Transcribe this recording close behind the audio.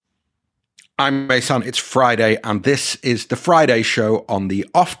I'm Ahsan. It's Friday, and this is the Friday show on the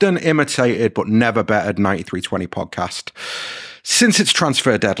often imitated but never bettered 9320 podcast. Since it's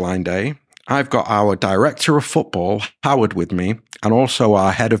transfer deadline day, I've got our director of football, Howard, with me, and also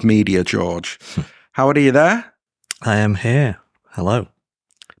our head of media, George. Howard, are you there? I am here. Hello.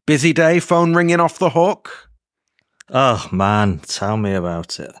 Busy day, phone ringing off the hook? Oh, man, tell me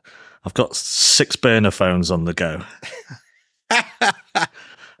about it. I've got 6 burner phones on the go.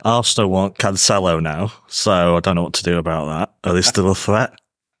 Arsenal want Cancelo now, so I don't know what to do about that. Are they still a threat?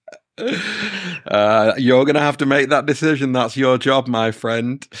 You're going to have to make that decision. That's your job, my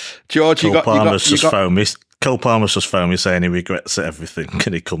friend. George, Cole Palmer's just phoned me saying he regrets everything.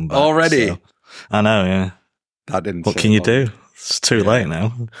 Can he come back? Already? So, I know, yeah. That didn't. What can you do? It's too late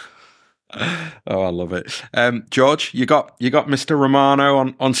now. Oh, I love it. George, you got Mr.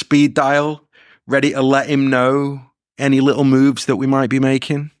 Romano on speed dial, ready to let him know any little moves that we might be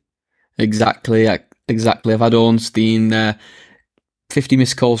making? Exactly. I've had Ornstein 50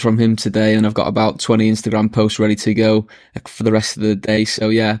 missed calls from him today, and I've got about 20 Instagram posts ready to go for the rest of the day. So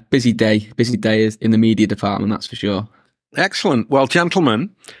yeah, busy day in the media department, that's for sure. Excellent. Well,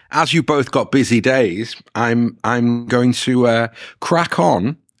 gentlemen, as you both got busy days, I'm going to crack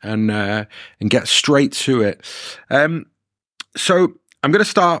on and get straight to it. So I'm going to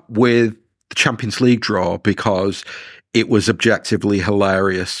start with the Champions League draw because it was objectively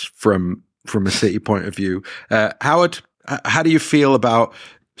hilarious from a City point of view. Howard, how do you feel about?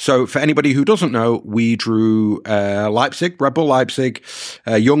 So, for anybody who doesn't know, we drew Red Bull Leipzig,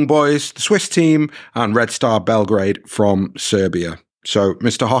 Young Boys, the Swiss team, and Red Star Belgrade from Serbia. So,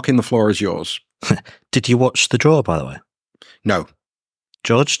 Mr. Hockin, the floor is yours. Did you watch the draw, by the way? No.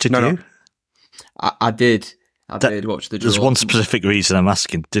 George, did you? No. I did. I did watch the draw. There's one specific reason I'm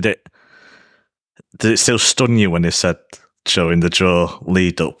asking. Did it still stun you when they said showing the draw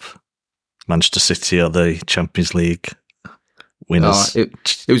lead up Manchester City are the Champions League winners? Oh,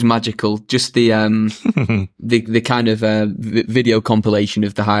 it was magical. Just the the kind of video compilation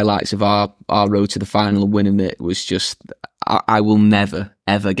of the highlights of our road to the final and winning it was just. I will never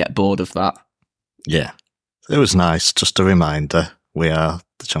ever get bored of that. Yeah, it was nice. Just a reminder, we are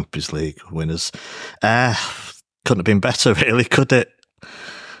the Champions League winners. Couldn't have been better, really, could it?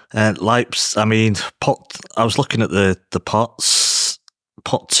 Leipzig. I mean, I was looking at the pots.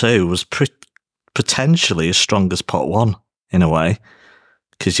 Pot 2 was potentially as strong as pot 1 in a way,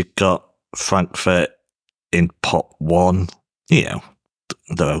 because you've got Frankfurt in pot 1. You know,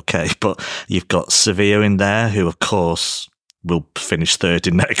 they're okay, but you've got Sevilla in there, who of course will finish third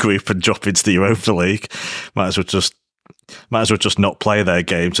in their group and drop into the Europa League. Might as well just not play their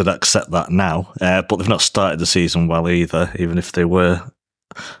games and accept that now. But they've not started the season well either, even if they were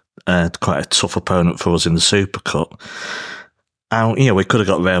quite a tough opponent for us in the Super Cup. And, we could have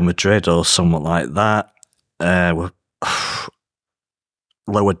got Real Madrid or someone like that. We're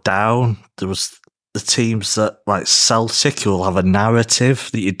lower down. There was the teams that, like Celtic, who will have a narrative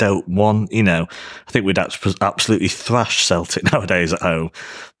that you don't want. I think we'd absolutely thrash Celtic nowadays at home.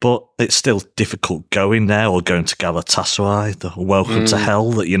 But it's still difficult going there, or going to Galatasaray, the welcome to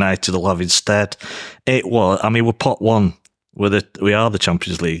hell that United will have instead. It was. I mean, we're pot 1. We are the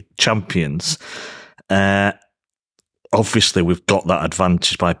Champions League champions. Obviously, we've got that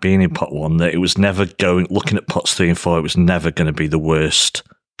advantage by being in pot 1, that it was never looking at pots 3 and 4, it was never going to be the worst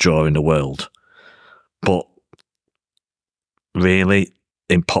draw in the world. But really,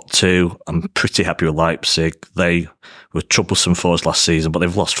 in pot 2, I'm pretty happy with Leipzig. They were troublesome for us last season, but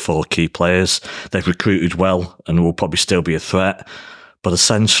they've lost 4 key players. They've recruited well and will probably still be a threat. But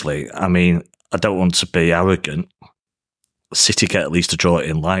essentially, I mean, I don't want to be arrogant. City get at least a draw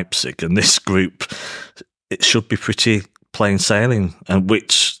in Leipzig, and this group, it should be pretty plain sailing, and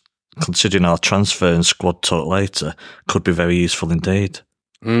which, considering our transfer and squad talk later, could be very useful indeed.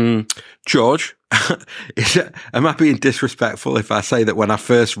 George, am I being disrespectful if I say that when I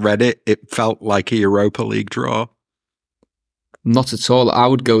first read it, it felt like a Europa League draw? Not at all. I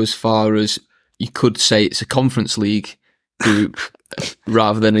would go as far as you could say it's a Conference League group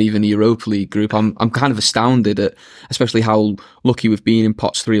rather than even a Europa League group. I'm kind of astounded at especially how lucky we've been in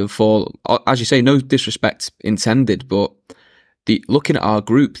pots 3 and 4. As you say, no disrespect intended, but looking at our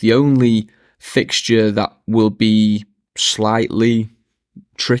group, the only fixture that will be slightly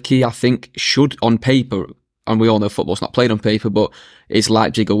tricky, I think, should on paper, and we all know football's not played on paper, but it's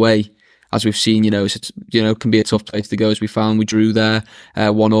Leipzig away. As we've seen, can be a tough place to go. As we found, we drew there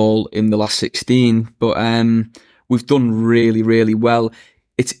 1-1 in the last 16, but we've done really, really well.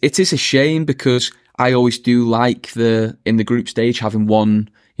 It is a shame because I always do like in the group stage having one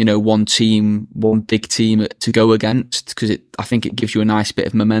one team, one big team to go against, because I think it gives you a nice bit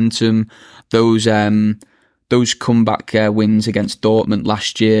of momentum. Those comeback wins against Dortmund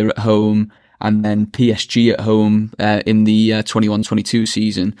last year at home, and then PSG at home in the 21-22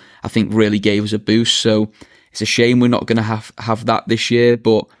 season, I think really gave us a boost. So it's a shame we're not going to have that this year,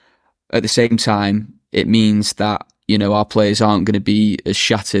 but at the same time, it means that our players aren't going to be as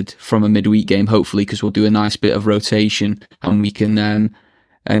shattered from a midweek game, hopefully, because we'll do a nice bit of rotation and we can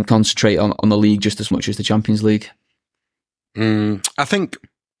concentrate on the league just as much as the Champions League. I think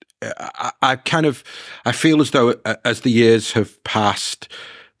I feel as though as the years have passed,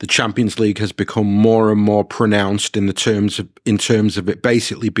 the Champions League has become more and more pronounced in terms of it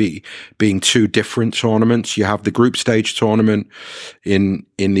basically being two different tournaments. You have the group stage tournament in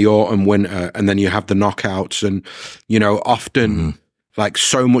the autumn, winter, and then you have the knockouts. And often like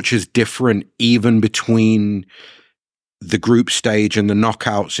so much is different even between the group stage and the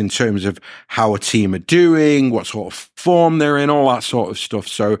knockouts in terms of how a team are doing, what sort of form they're in, all that sort of stuff.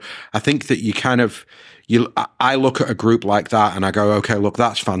 So I think that I look at a group like that and I go, okay, look,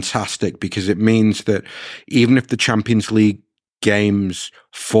 that's fantastic, because it means that even if the Champions League games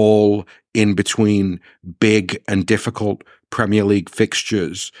fall in between big and difficult Premier League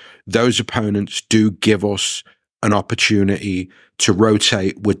fixtures, those opponents do give us an opportunity to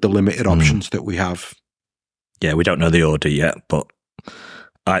rotate with the limited options that we have. Yeah, we don't know the order yet, but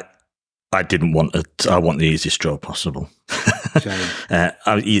I didn't want it. I want the easiest draw possible.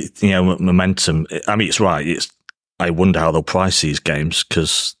 Momentum. I mean, it's right. I wonder how they'll price these games,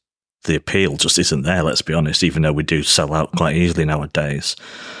 because the appeal just isn't there. Let's be honest. Even though we do sell out quite easily nowadays,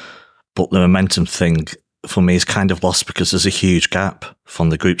 but the momentum thing for me is kind of lost, because there's a huge gap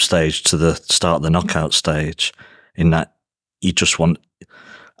from the group stage to the start of the knockout stage. In that, you just want.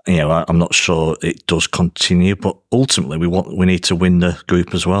 I'm not sure it does continue, but ultimately we need to win the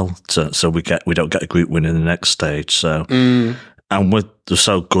group as well, so we don't get a group win in the next stage. So, and we're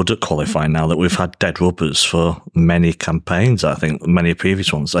so good at qualifying now that we've had dead rubbers for many campaigns. I think many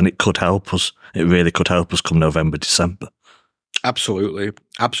previous ones, and it could help us. It really could help us come November, December. Absolutely,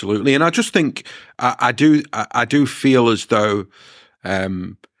 and I just think I do feel as though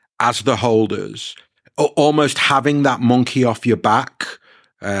as the holders, almost having that monkey off your back.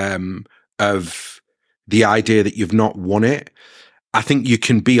 Of the idea that you've not won it, I think you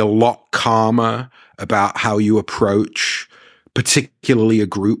can be a lot calmer about how you approach particularly a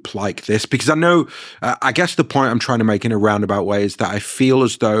group like this, because I know, I guess the point I'm trying to make in a roundabout way is that I feel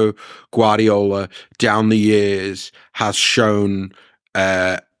as though Guardiola down the years has shown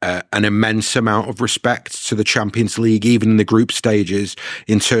an immense amount of respect to the Champions League, even in the group stages,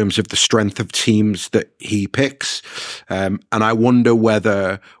 in terms of the strength of teams that he picks. And I wonder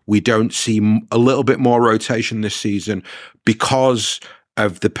whether we don't see a little bit more rotation this season because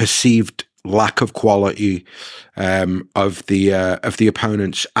of the perceived lack of quality of the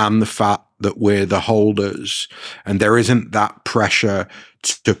opponents, and the fact that we're the holders and there isn't that pressure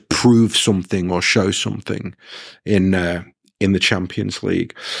to prove something or show something in the Champions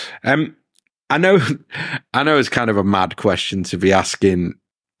League. I know it's kind of a mad question to be asking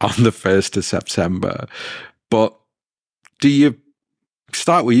on the 1st of September, but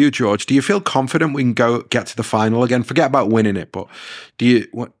start with you, George. Do you feel confident we can get to the final again? Forget about winning it, but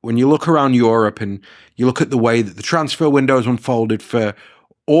when you look around Europe and you look at the way that the transfer window has unfolded for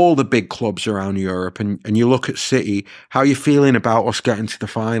all the big clubs around Europe, and you look at City, how are you feeling about us getting to the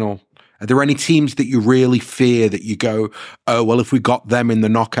final? Are there any teams that you really fear that you go, oh, well, if we got them in the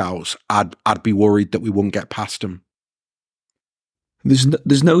knockouts, I'd be worried that we wouldn't get past them?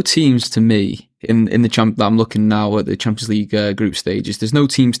 There's no teams to me in the that I'm looking now at the Champions League group stages. There's no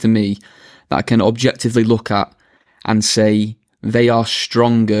teams to me that I can objectively look at and say they are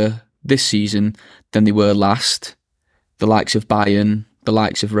stronger this season than they were last. The likes of Bayern, the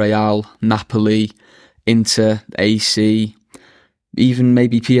likes of Real, Napoli, Inter, AC, even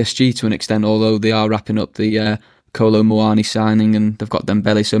maybe PSG to an extent, although they are wrapping up the Kolo Muani signing and they've got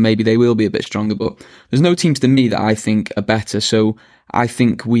Dembele, so maybe they will be a bit stronger. But there's no teams to me that I think are better. So I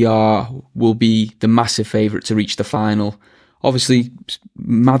think will be the massive favourite to reach the final. Obviously,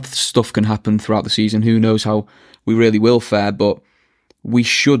 mad stuff can happen throughout the season. Who knows how we really will fare, but we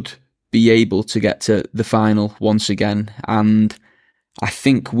should be able to get to the final once again. And I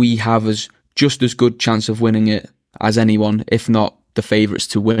think we have just as good chance of winning it as anyone, if not the favourites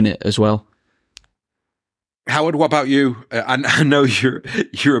to win it as well. Howard, what about you? I know you're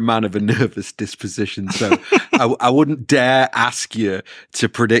a man of a nervous disposition, so I wouldn't dare ask you to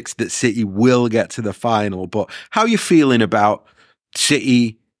predict that City will get to the final, but how are you feeling about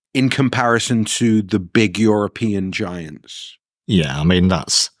City in comparison to the big European giants? Yeah, I mean,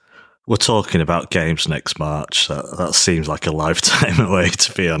 we're talking about games next March. That seems like a lifetime away,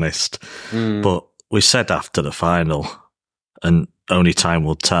 to be honest. But we said after the final, and only time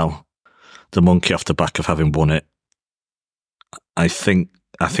will tell, the monkey off the back of having won it. I think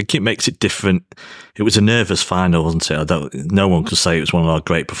it makes it different. It was a nervous final, wasn't it? No one could say it was one of our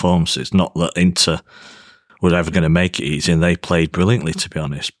great performances. Not that Inter were ever going to make it easy, and they played brilliantly, to be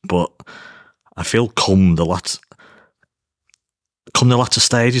honest. But I feel come the latter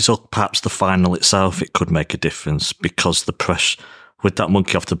stages, or perhaps the final itself, it could make a difference, because the pressure, with that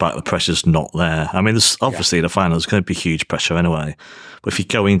monkey off the back, the pressure's not there. I mean, there's obviously the final, there's going to be huge pressure anyway. But if you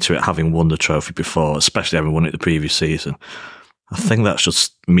go into it having won the trophy before, especially having won it the previous season, I think that should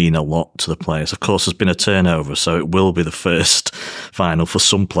mean a lot to the players. Of course, there's been a turnover, so it will be the first final for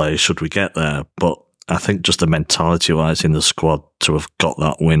some players should we get there. But I think just the mentality-wise in the squad to have got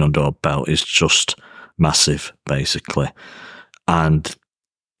that win under our belt is just massive, basically. And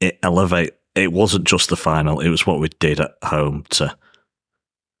it wasn't just the final, it was what we did at home to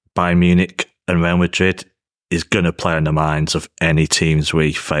Bayern Munich, and Real Madrid is going to play in the minds of any teams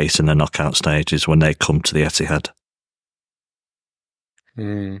we face in the knockout stages when they come to the Etihad.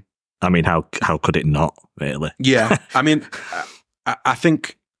 I mean, how could it not, really? Yeah, I mean,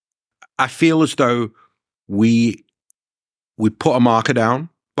 I feel as though we put a marker down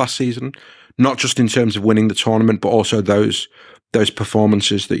last season, not just in terms of winning the tournament, but also those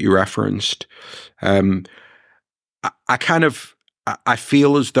performances that you referenced. I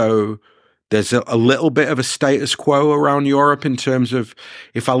feel as though there's a little bit of a status quo around Europe in terms of,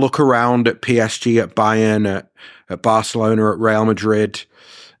 if I look around at PSG, at Bayern, at Barcelona, at Real Madrid,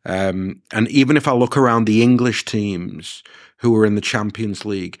 and even if I look around the English teams who are in the Champions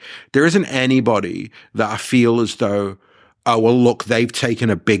League, there isn't anybody that I feel as though, oh, well, look, they've taken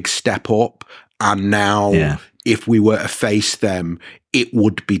a big step up, and now if we were to face them, it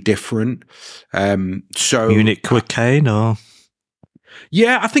would be different. So Munich with Kane, or?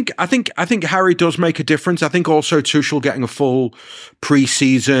 Yeah, I think Harry does make a difference. I think also Tuchel getting a full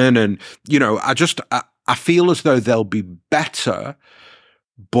pre-season, and I feel as though they'll be better,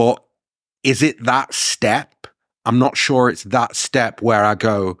 but is it that step? I'm not sure it's that step where I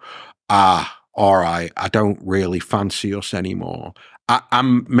go, all right, I don't really fancy us anymore.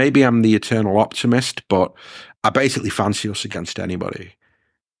 I'm the eternal optimist, but I basically fancy us against anybody.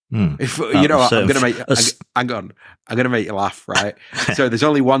 If I'm gonna make you laugh, right? So there's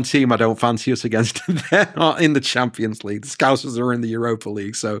only one team I don't fancy us against. They're not in the Champions League. The Scousers are in the Europa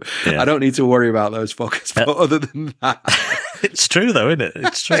League, so I don't need to worry about those fuckers. But other than that, it's true, though, isn't it?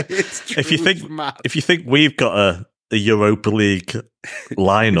 It's true. It's true. If you think we've got a Europa League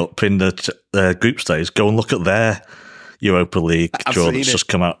lineup in the group stage, go and look at their Europa League draw that's just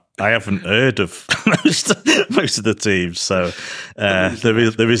come out. I haven't heard of most of the teams, so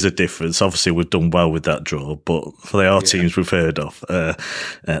there is a difference. Obviously, we've done well with that draw, but for the teams we've heard of,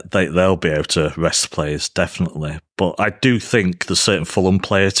 they'll be able to rest players, definitely. But I do think there's a certain Fulham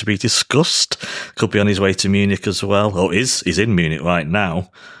player to be discussed. Could be on his way to Munich as well, or is in Munich right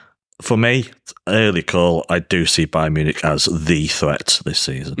now. For me, early call, I do see Bayern Munich as the threat this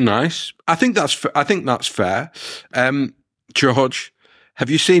season. Nice. I think that's fair. George, have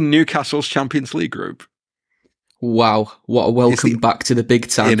you seen Newcastle's Champions League group? Wow, what a welcome back to the big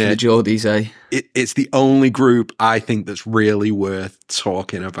time for the Geordies, eh? It's the only group I think that's really worth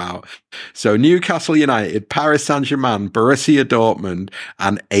talking about. So Newcastle United, Paris Saint-Germain, Borussia Dortmund,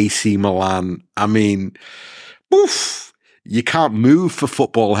 and AC Milan. I mean, oof, you can't move for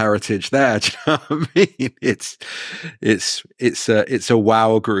football heritage there. Do you know what I mean? It's a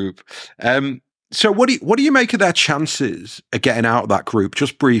wow group. So what do you make of their chances of getting out of that group?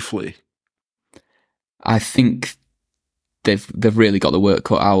 Just briefly. I think they've really got the work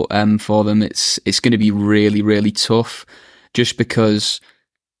cut out for them. It's going to be really, really tough, just because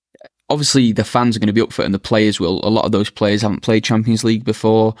obviously the fans are going to be up for it and the players will. A lot of those players haven't played Champions League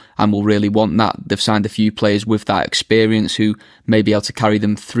before and will really want that. They've signed a few players with that experience who may be able to carry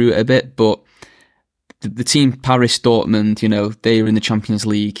them through it a bit, but the team Paris, Dortmund, they're in the Champions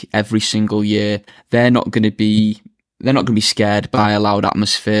League every single year. They're not going to be scared by a loud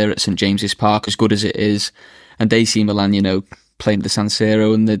atmosphere at St James's Park, as good as it is. And AC Milan, playing at the San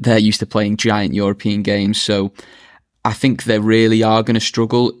Siro, and they're used to playing giant European games. So I think they really are going to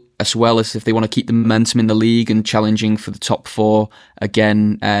struggle, as well as if they want to keep the momentum in the league and challenging for the top four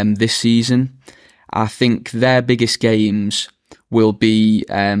again this season. I think their biggest games will be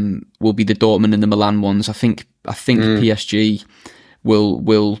the Dortmund and the Milan ones. I think PSG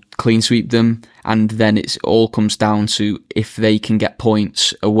will clean sweep them, and then it all comes down to if they can get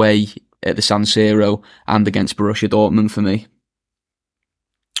points away at the San Siro and against Borussia Dortmund for me.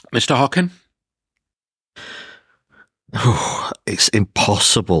 Mr. Hocken? It's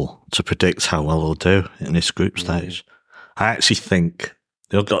impossible to predict how well they'll do in this group stage. I actually think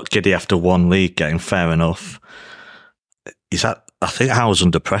they'll got giddy after one league game, fair enough. I think Howe's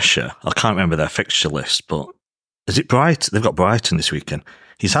under pressure. I can't remember their fixture list, but is it Brighton? They've got Brighton this weekend.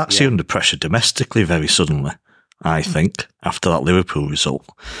 He's actually under pressure domestically very suddenly, I think, after that Liverpool result.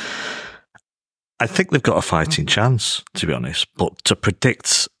 I think they've got a fighting chance, to be honest, but to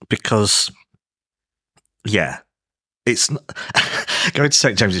predict, because, it's going to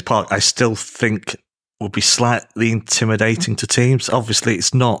St James's Park, I still think will be slightly intimidating to teams. Obviously,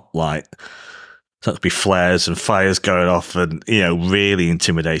 it's not like that'll be flares and fires going off and, really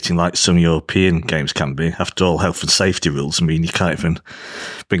intimidating like some European games can be. After all, health and safety rules mean you can't even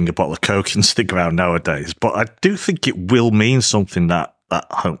bring a bottle of Coke and stick around nowadays. But I do think it will mean something that at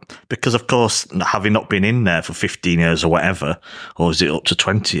home, because of course, having not been in there for 15 years or whatever, or is it up to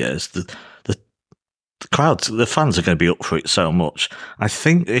 20 years, the crowds, the fans are going to be up for it so much. I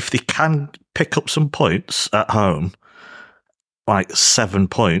think if they can pick up some points at home, like 7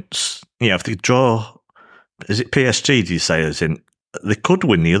 points, if they draw, is it PSG, do you say, as in, they could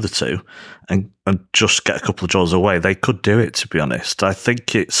win the other two and just get a couple of draws away. They could do it, to be honest. I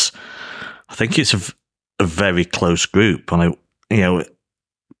think it's a very close group, and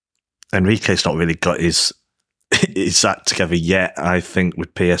Enrique's not really got his act together yet, I think,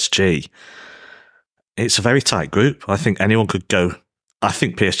 with PSG. It's a very tight group. I think anyone could go. I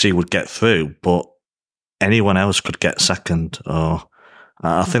think PSG would get through, but anyone else could get second. Or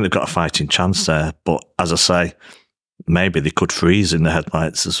I think they've got a fighting chance there. But as I say, maybe they could freeze in the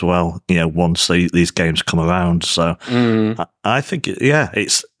headlights as well, once these games come around. So I think,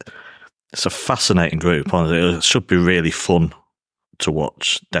 it's a fascinating group. It should be really fun to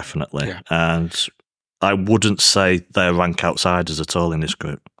watch, definitely. Yeah. And I wouldn't say they're rank outsiders at all in this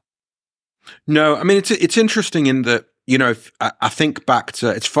group. No, I mean, it's interesting in that, I think back to,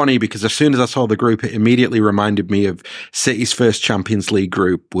 it's funny because as soon as I saw the group, it immediately reminded me of City's first Champions League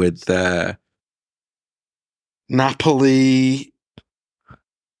group with Napoli.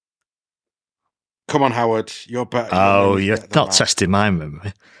 Come on, Howard, you're better. Oh, you're not testing my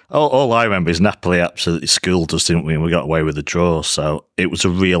memory. All I remember is Napoli absolutely schooled us, didn't we? And we got away with a draw, so it was a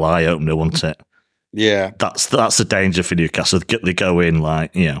real eye-opener, wasn't it? Yeah. That's the danger for Newcastle. They go in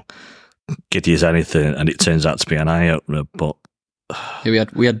like, giddy as anything, and it turns out to be an eye-opener. But we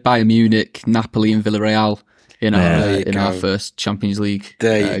had Bayern Munich, Napoli and Villarreal in our first Champions League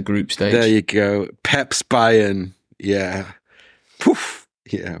group stage. There you go. Pep's Bayern. Yeah. Poof.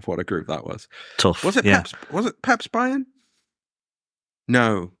 Yeah, what a group that was. Tough. Was it Pep's Bayern?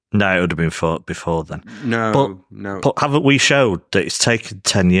 No. No, it would have been before then. No. But haven't we showed that it's taken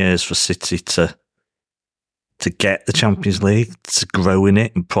 10 years for City to get the Champions League, to grow in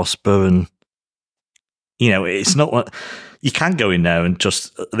it and prosper? And, it's not what you can go in there and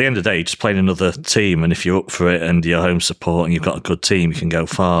just, at the end of the day, you're just playing another team. And if you're up for it and you're home support and you've got a good team, you can go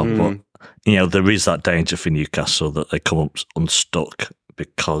far. But, there is that danger for Newcastle that they come up unstuck.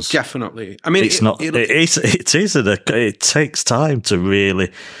 Because definitely, I mean, it takes time to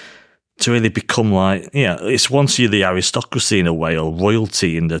really become like, it's once you're the aristocracy in a way, or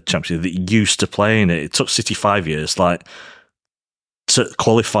royalty in the Champions League that used to playing it. It took City 5 years, like, to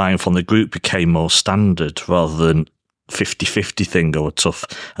qualifying from the group became more standard rather than 50-50 thing or a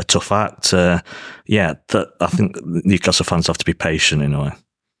tough act. That I think Newcastle fans have to be patient in a way.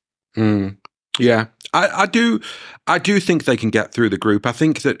 Yeah, I do think they can get through the group. I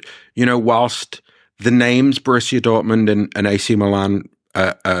think that, whilst the names Borussia Dortmund and AC Milan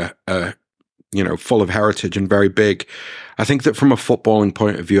are full of heritage and very big, I think that from a footballing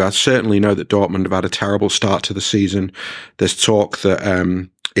point of view, I certainly know that Dortmund have had a terrible start to the season. There's talk that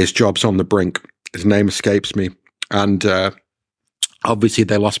his job's on the brink. His name escapes me. And obviously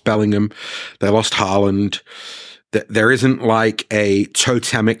they lost Bellingham. They lost Haaland. There isn't like a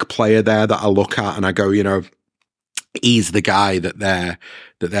totemic player there that I look at and I go, he's the guy that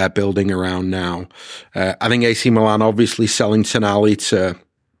they're building around now. I think AC Milan obviously selling Tonali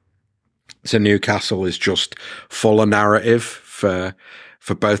to Newcastle is just full of narrative for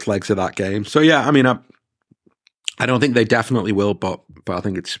both legs of that game. So yeah, I mean, I don't think they definitely will, but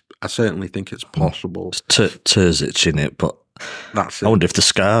I certainly think it's possible. It's Terzic in it, but that's it. I wonder if they're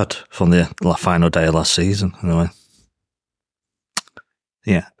scarred from the final day of last season. Anyway.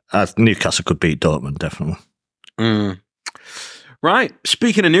 Yeah, Newcastle could beat Dortmund, definitely. Right.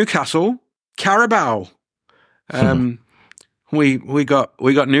 Speaking of Newcastle, Carabao. We got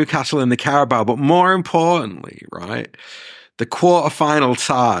Newcastle in the Carabao, but more importantly, right, the quarter-final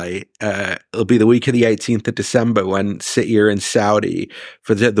tie, it'll be the week of the 18th of December when City are in Saudi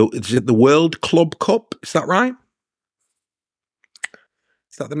for the World Club Cup. Is that right?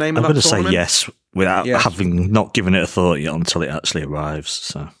 Is that the name of that tournament? I'm going to say yes without having not given it a thought yet until it actually arrives.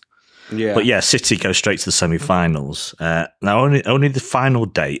 So, yeah. But yeah, City go straight to the semi-finals. Now, only the final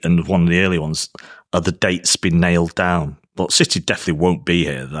date and one of the early ones are the dates been nailed down. But City definitely won't be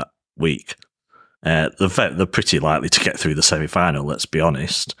here that week. They're pretty likely to get through the semi-final, let's be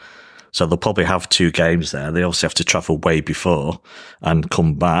honest. So they'll probably have 2 games there. They obviously have to travel way before and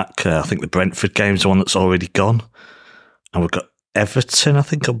come back. I think the Brentford game's the one that's already gone. And we've got Everton, I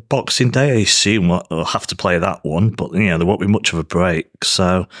think, on Boxing Day. I assume we'll have to play that one. But, there won't be much of a break.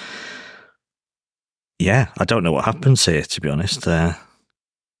 So, yeah, I don't know what happens here, to be honest.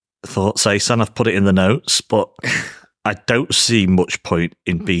 Thoughts, Ahsan, I've put it in the notes, but I don't see much point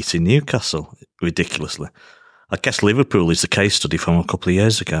in beating Newcastle, ridiculously. I guess Liverpool is the case study from a couple of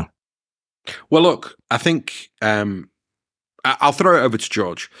years ago. Well, look, I think I'll throw it over to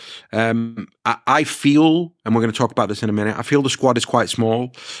George. I feel, and we're going to talk about this in a minute, I feel the squad is quite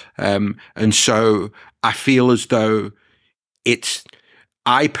small. And so I feel as though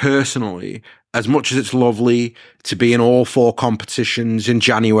I personally, as much as it's lovely to be in all 4 competitions in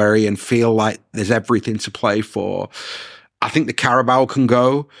January and feel like there's everything to play for, I think the Carabao can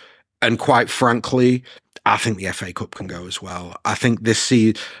go. And quite frankly, I think the FA Cup can go as well. I think this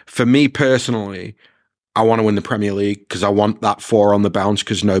season, for me personally, I want to win the Premier League because I want that 4 on the bounce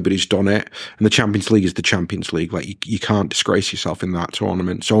because nobody's done it. And the Champions League is the Champions League. Like you can't disgrace yourself in that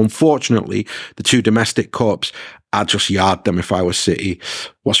tournament. So unfortunately, the 2 domestic cups, I'd just yard them if I was City.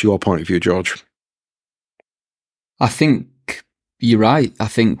 What's your point of view, George? I think you're right. I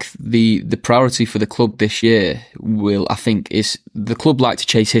think the priority for the club this year is the club like to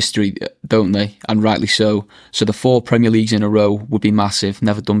chase history, don't they? And rightly so. So the 4 Premier Leagues in a row would be massive,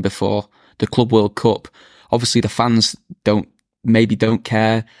 never done before. The Club World Cup, obviously the fans don't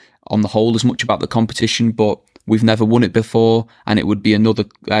care on the whole as much about the competition, but we've never won it before, and it would be another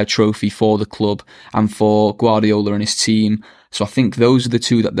trophy for the club and for Guardiola and his team. So I think those are the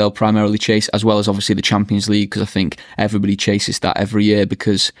 2 that they'll primarily chase, as well as obviously the Champions League, because I think everybody chases that every year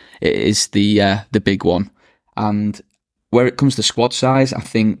because it is the big one. And where it comes to squad size, I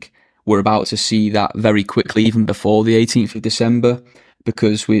think we're about to see that very quickly, even before the 18th of December,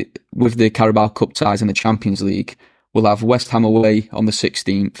 because with the Carabao Cup ties in the Champions League, we'll have West Ham away on the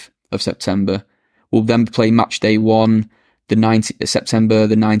 16th of September. We'll then play match day 1, September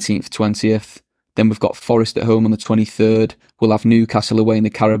the 19th, 20th. Then we've got Forest at home on the 23rd. We'll have Newcastle away in the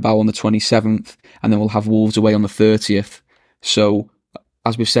Carabao on the 27th. And then we'll have Wolves away on the 30th. So,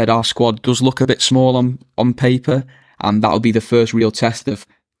 as we've said, our squad does look a bit small on paper. And that'll be the first real test of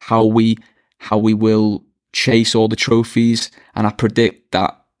how we will chase all the trophies. And I predict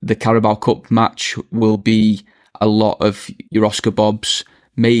that the Carabao Cup match will be a lot of your Oscar Bobs,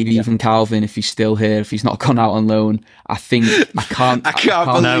 maybe even Calvin if he's still here, if he's not gone out on loan. I can't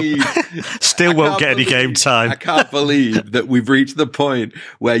believe. Still won't get any game time. I can't believe that we've reached the point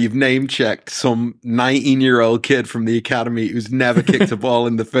where you've name-checked some 19-year-old kid from the academy who's never kicked a ball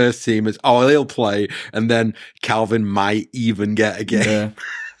in the first team as, he'll play, and then Calvin might even get a game. Yeah.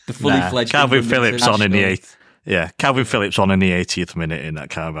 The fully fledged Calvin Phillips on in the 8th. Yeah, Calvin Phillips on in the 80th minute in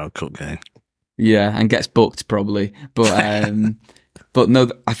that Carabao Cup game. Yeah, and gets booked probably. But but no,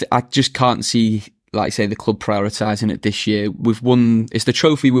 I just can't see, like I say, the club prioritising it this year. It's the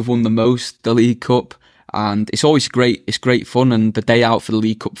trophy we've won the most, the League Cup, and it's always great. It's great fun, and the day out for the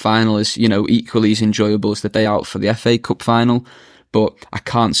League Cup final is, equally as enjoyable as the day out for the FA Cup final. But I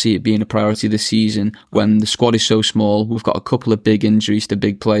can't see it being a priority this season when the squad is so small. We've got a couple of big injuries to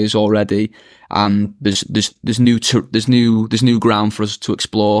big players already, and there's new ground for us to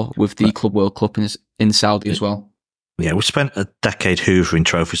explore with the Club World Cup in Saudi as well. Yeah, we spent a decade hoovering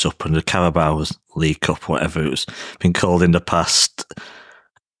trophies up, and the Carabao League Cup, whatever it's been called in the past,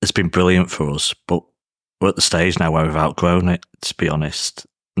 it's been brilliant for us. But we're at the stage now where we've outgrown it, to be honest.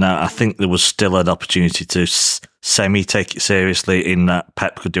 Now, I think there was still an opportunity to semi-take it seriously in that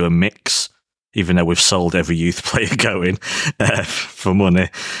Pep could do a mix, even though we've sold every youth player going for money,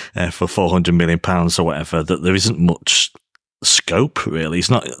 for £400 million or whatever, that there isn't much scope, really. It's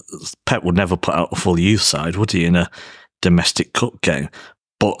not. Pep would never put out a full youth side, would he, in a domestic cup game?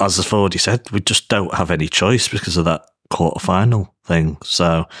 But as I've already said, we just don't have any choice because of that quarter-final thing.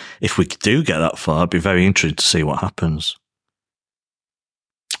 So if we do get that far, it'd be very interesting to see what happens.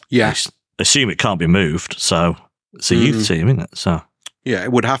 Yeah. I assume it can't be moved, so it's a youth team, isn't it? So yeah,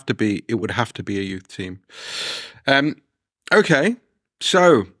 it would have to be a youth team. Okay,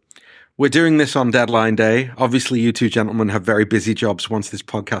 so We're doing this on deadline day. Obviously, you two gentlemen have very busy jobs once this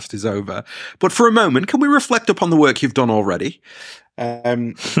podcast is over. But for a moment, can we reflect upon the work you've done already?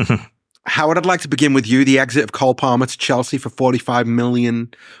 Howard, I'd like to begin with you. The exit of Cole Palmer to Chelsea for £42.5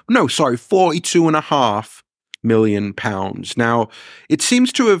 million. Now, it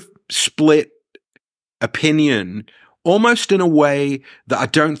seems to have split opinion almost in a way that I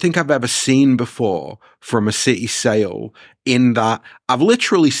don't think I've ever seen before from a City sale, in that I've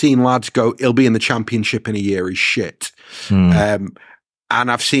literally seen lads go, he'll be in the Championship in a year, he's shit. And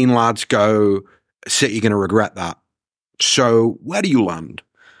I've seen lads go, City going to regret that. So where do you land?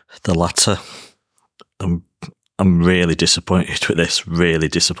 The latter. I'm really disappointed with this, really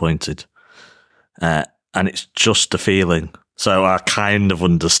disappointed. And it's just a feeling. So I kind of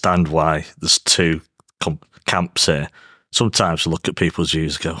understand why there's two camps here. Sometimes I look at people's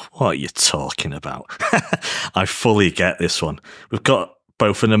views and go, what are you talking about? I fully get this one. We've got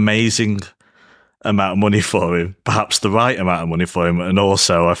both an amazing amount of money for him, perhaps the right amount of money for him, and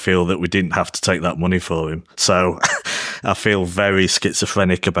also I feel that we didn't have to take that money for him. So I feel very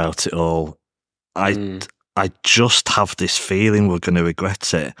schizophrenic about it all. I just have this feeling we're going to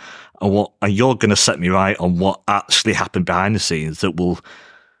regret it. And you're going to set me right on what actually happened behind the scenes that will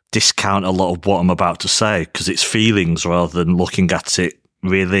discount a lot of what I'm about to say, because it's feelings rather than looking at it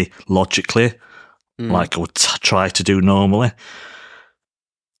really logically, like I would try to do normally.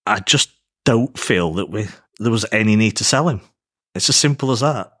 I just don't feel that there was any need to sell him. It's as simple as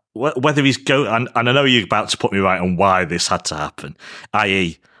that. Whether he's and I know you're about to put me right on why this had to happen,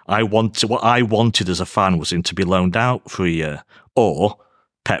 i.e., what I wanted as a fan was him to be loaned out for a year, or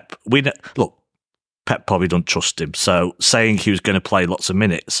Pep. Pep probably don't trust him, so saying he was going to play lots of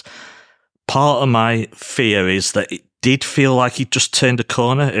minutes. Part of my fear is that it did feel like he just turned a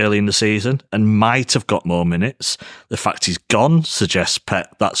corner early in the season and might have got more minutes. The fact he's gone suggests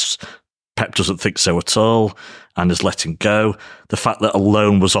Pep doesn't think so at all and has let him go. The fact that a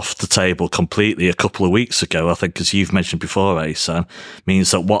loan was off the table completely a couple of weeks ago, I think, as you've mentioned before, Ahsan,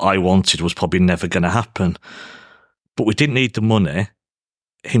 means that what I wanted was probably never going to happen. But we didn't need the money.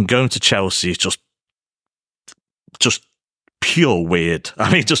 Him going to Chelsea is just pure weird.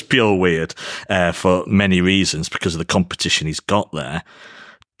 I mean, just pure weird for many reasons, because of the competition he's got there.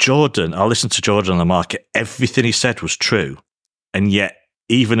 Jordan, I listened to Jordan on the market. Everything he said was true. And yet,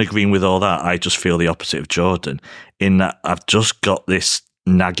 even agreeing with all that, I just feel the opposite of Jordan, in that I've just got this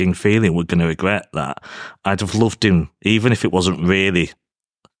nagging feeling we're going to regret that. I'd have loved him, even if it wasn't really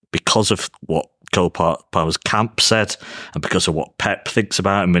because of what Cole Palmer's camp said and because of what Pep thinks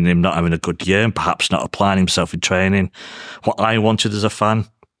about him and him not having a good year and perhaps not applying himself in training. What I wanted as a fan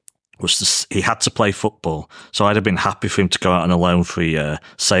was he had to play football. So I'd have been happy for him to go out on a loan for a year,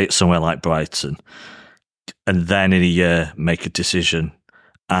 say it somewhere like Brighton, and then in a year make a decision.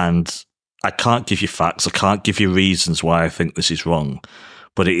 And I can't give you facts, I can't give you reasons why I think this is wrong,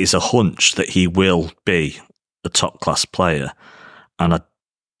 but it is a hunch that he will be a top-class player. And I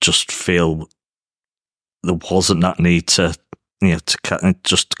just feel there wasn't that need to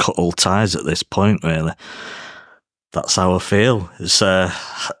just cut all ties at this point, really. That's how I feel. It's, and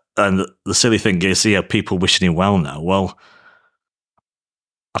the silly thing is, people wishing him well now. Well,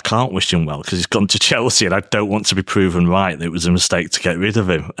 I can't wish him well because he's gone to Chelsea and I don't want to be proven right that it was a mistake to get rid of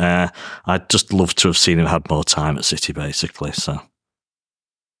him. I'd just love to have seen him had more time at City, basically. So,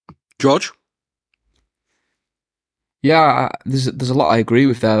 George? Yeah, there's a lot I agree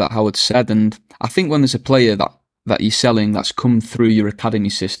with there that Howard said, and I think when there's a player that you're selling that's come through your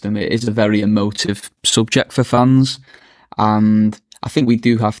academy system, it is a very emotive subject for fans, and I think we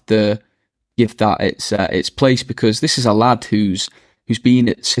do have to give that its place, because this is a lad who's been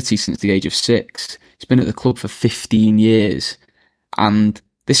at City since the age of 6. He's been at the club for 15 years, and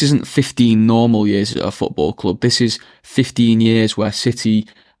this isn't 15 normal years at a football club. This is 15 years where City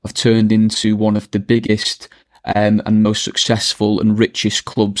have turned into one of the biggest and most successful and richest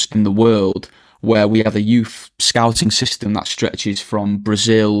clubs in the world, where we have a youth scouting system that stretches from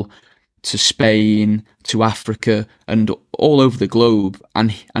Brazil to Spain to Africa and all over the globe.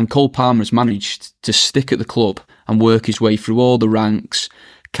 And Cole Palmer has managed to stick at the club and work his way through all the ranks,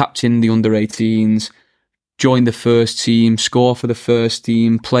 captain the under-18s, join the first team, score for the first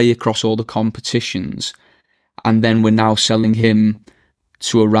team, play across all the competitions. And then we're now selling him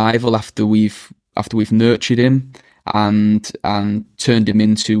to a rival after we've nurtured him and turned him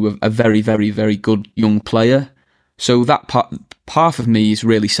into a very, very, very good young player. So that part of me is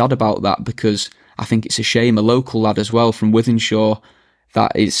really sad about that, because I think it's a shame, a local lad as well from Wythenshawe,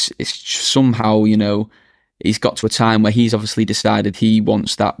 that it's somehow, he's got to a time where he's obviously decided he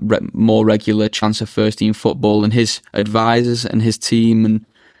wants that more regular chance of first team football, and his advisors and his team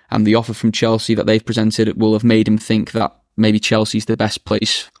and the offer from Chelsea that they've presented will have made him think that maybe Chelsea's the best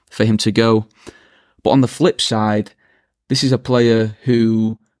place for him to go. But on the flip side, this is a player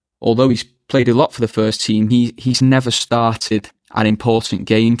who, although he's played a lot for the first team, he's never started an important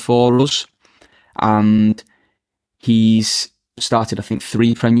game for us. And he's started, I think,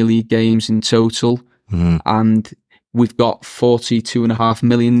 3 Premier League games in total. And we've got 42.5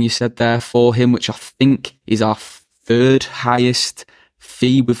 million, you said there, for him, which I think is our 3rd highest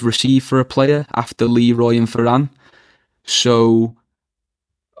fee we've received for a player after Leroy and Varane. So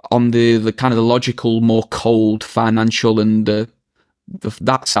on the kind of the logical, more cold financial and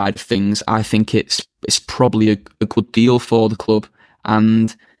that side of things, I think it's probably a good deal for the club.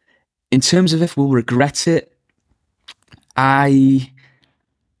 And in terms of if we'll regret it,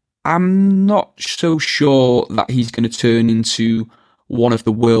 I'm not so sure that he's going to turn into one of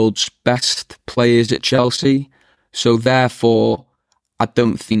the world's best players at Chelsea. So therefore, I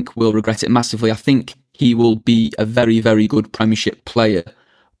don't think we'll regret it massively. I think he will be a very, very good Premiership player,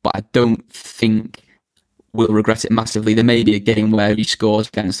 but I don't think we'll regret it massively. There may be a game where he scores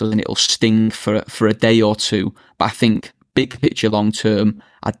against us and it'll sting for a day or two, but I think big picture, long term,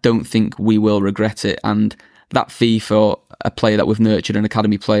 I don't think we will regret it. And that fee for a player that we've nurtured, an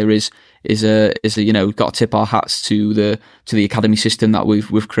academy player, is a we've got to tip our hats to the academy system that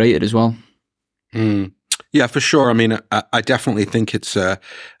we've created as well. Yeah, for sure. I mean, I definitely think it's a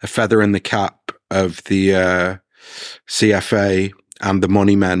feather in the cap of the CFA and the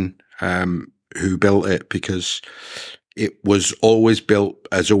money men who built it, because it was always built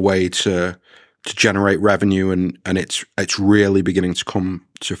as a way to generate revenue, and it's really beginning to come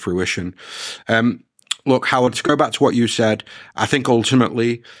to fruition. Look, Howard, to go back to what you said, I think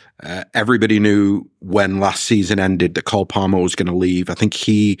ultimately everybody knew when last season ended that Cole Palmer was going to leave. I think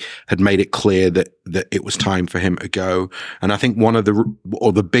he had made it clear that it was time for him to go. And I think one of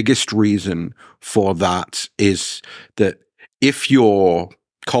the biggest reason for that is that if you're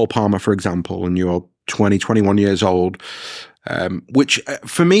Cole Palmer, for example, and you're 20, 21 years old, which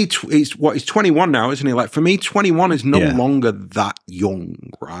for me, he's 21 now, isn't he? Like, for me, 21 is no longer that young,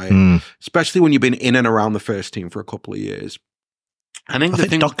 right? Especially when you've been in and around the first team for a couple of years. I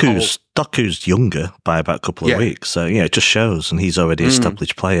think Doku's younger by about a couple of weeks. So, it just shows, and he's already an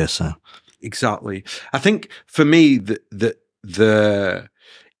established player. So exactly. I think for me, the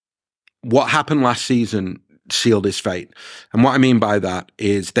what happened last season sealed his fate. And what I mean by that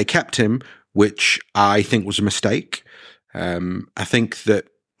is they kept him, which I think was a mistake. I think that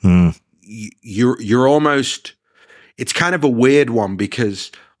you're almost, it's kind of a weird one,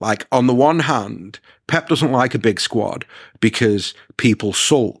 because, like, on the one hand, Pep doesn't like a big squad because people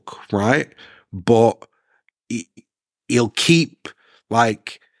sulk, right? But he'll keep,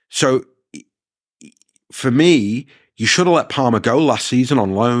 like, so for me, you should have let Palmer go last season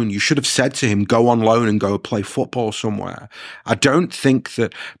on loan. You should have said to him, go on loan and go play football somewhere. I don't think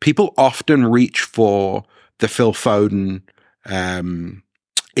that people often reach for the Phil Foden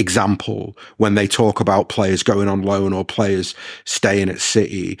example when they talk about players going on loan or players staying at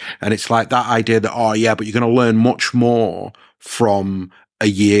City. And it's like that idea that, but you're going to learn much more from a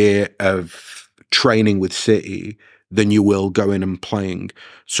year of training with City than you will going and playing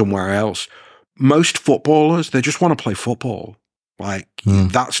somewhere else. Most footballers, they just want to play football. Like,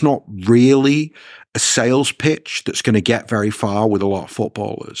 that's not really a sales pitch that's going to get very far with a lot of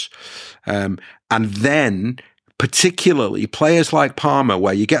footballers. And then, particularly players like Palmer,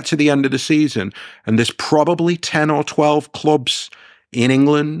 where you get to the end of the season and there's probably 10 or 12 clubs in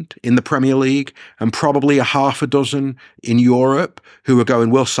England in the Premier League and probably a half a dozen in Europe who are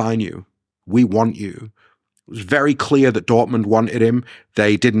going, we'll sign you. We want you. It was very clear that Dortmund wanted him.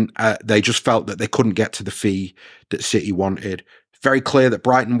 They didn't. They just felt that they couldn't get to the fee that City wanted. Very clear that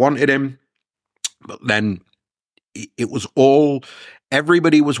Brighton wanted him, but then it was all.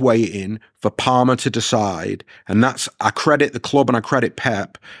 Everybody was waiting for Palmer to decide, and I credit the club and I credit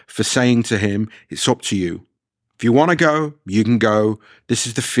Pep for saying to him, "It's up to you. If you want to go, you can go. This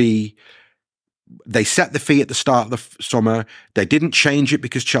is the fee." They set the fee at the start of the summer. They didn't change it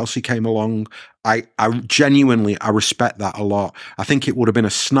because Chelsea came along. I genuinely respect that a lot. I think it would have been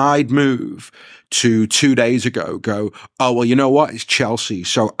a snide move to 2 days ago go, oh, well, you know what? It's Chelsea.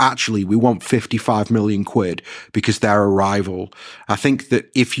 So actually we want 55 million quid because they're a rival. I think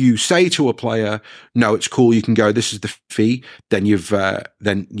that if you say to a player, no, it's cool, you can go, this is the fee, then you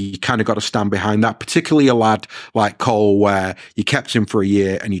kind of got to stand behind that, particularly a lad like Cole, where you kept him for a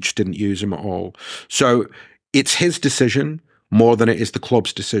year and you just didn't use him at all. So it's his decision more than it is the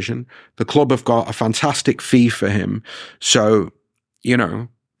club's decision. The club have got a fantastic fee for him. So,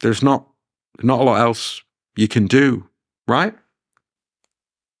 there's not a lot else you can do, right?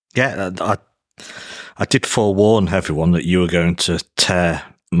 Yeah, I did forewarn everyone that you were going to tear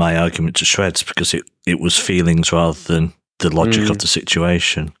my argument to shreds because it was feelings rather than the logic of the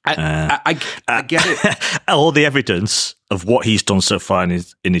situation. I get it. All the evidence of what he's done so far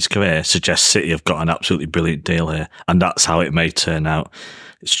in his career suggests City have got an absolutely brilliant deal here, and that's how it may turn out.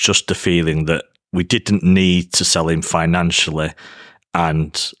 It's just the feeling that we didn't need to sell him financially,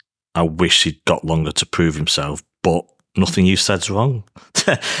 and I wish he'd got longer to prove himself, but nothing you said's wrong.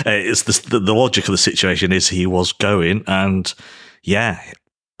 It's the logic of the situation is he was going, and yeah,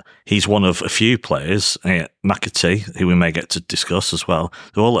 he's one of a few players, McAtee, who we may get to discuss as well.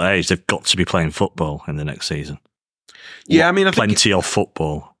 They're all at age, they've got to be playing football in the next season. Yeah, I mean, I plenty think of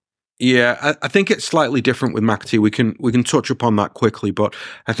football. Yeah, I think it's slightly different with McAtee. We can touch upon that quickly, but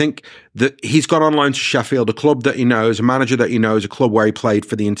I think that he's gone on loan to Sheffield, a club that he knows, a manager that he knows, a club where he played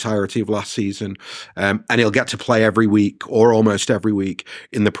for the entirety of last season, and he'll get to play every week or almost every week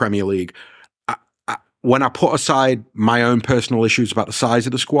in the Premier League. When I put aside my own personal issues about the size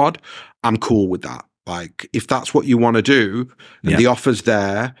of the squad, I'm cool with that. Like, if that's what you want to do, and the offer's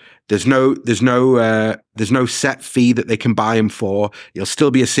there, there's no set fee that they can buy him for. He'll still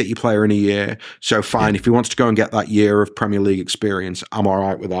be a City player in a year. So fine, if he wants to go and get that year of Premier League experience, I'm all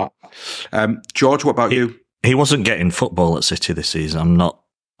right with that. George, what about you? He wasn't getting football at City this season. I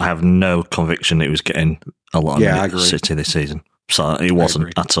have no conviction that he was getting a lot of minutes at City this season. So he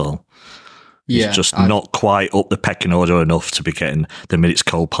wasn't at all. He's just not quite up the pecking order enough to be getting the minutes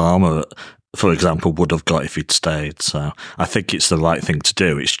Cole Palmer, for example, would have got if he'd stayed. So I think it's the right thing to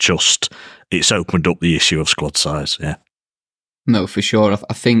do. It's opened up the issue of squad size. Yeah. No, for sure.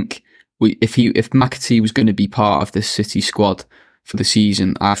 I think if McAtee was going to be part of this City squad for the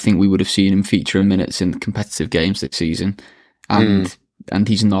season, I think we would have seen him feature in minutes in competitive games this season. And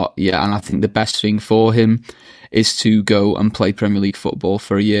he's not yet. And I think the best thing for him is to go and play Premier League football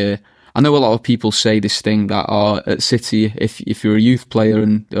for a year. I know a lot of people say this thing that at City, if you're a youth player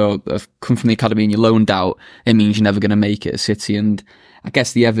and have come from the academy and you're loaned out, it means you're never going to make it at City. And I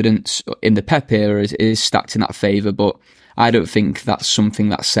guess the evidence in the Pep era is stacked in that favour, but I don't think that's something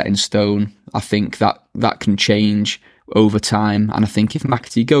that's set in stone. I think that can change over time. And I think if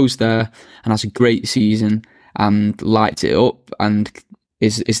McAtee goes there and has a great season and lights it up and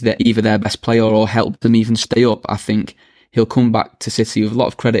is either their best player or help them even stay up, I think he'll come back to City with a lot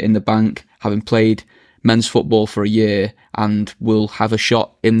of credit in the bank, having played men's football for a year, and will have a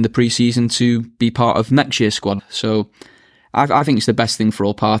shot in the pre-season to be part of next year's squad. So I think it's the best thing for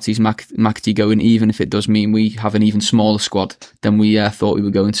all parties, McAtee going, even if it does mean we have an even smaller squad than we thought we were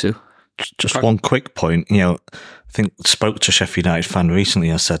going to. Just one quick point. I think spoke to a Sheffield United fan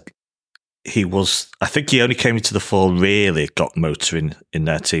recently. I said I think he only came into the fore, really got motoring in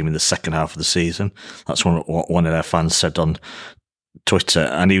their team in the second half of the season. That's what one of their fans said on Twitter,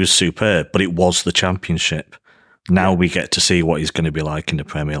 and he was superb, but it was the Championship. Now we get to see what he's going to be like in the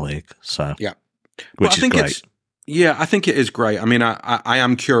Premier League. So, which is great. I think it is great. I mean, I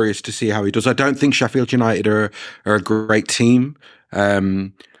am curious to see how he does. I don't think Sheffield United are a great team,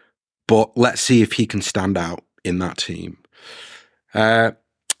 but let's see if he can stand out in that team.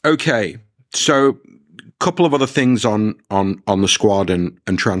 Okay. So, a couple of other things on the squad and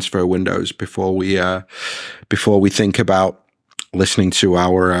transfer windows before we think about listening to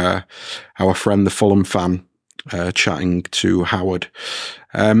our friend the Fulham fan chatting to Howard.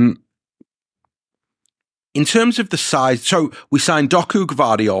 In terms of the size, so we signed Doku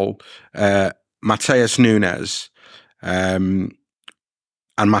Gvardiol, Mateus Nunes, and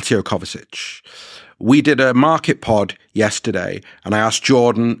Mateo Kovacic. We did a market pod yesterday, and I asked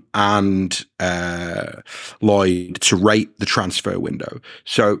Jordan and Lloyd to rate the transfer window.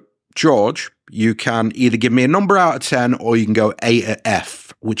 So, George, you can either give me a number out of 10 or you can go A to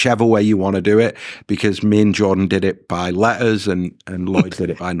F, whichever way you want to do it, because me and Jordan did it by letters and Lloyd did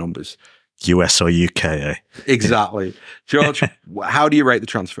it by numbers. US or UK, eh? Exactly. George, how do you rate the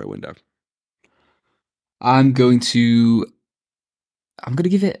transfer window? I'm going to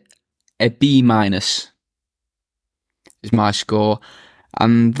give it a B- is my score,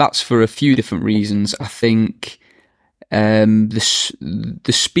 and that's for a few different reasons. I think the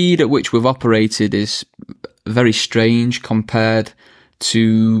speed at which we've operated is very strange compared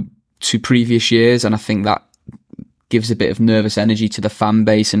to previous years, and I think that gives a bit of nervous energy to the fan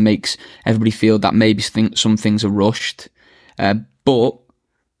base and makes everybody feel that maybe some things are rushed. But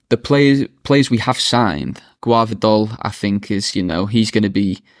the players we have signed, Gvardiol, I think is he's going to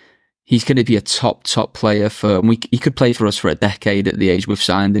be a top player he could play for us for a decade at the age we've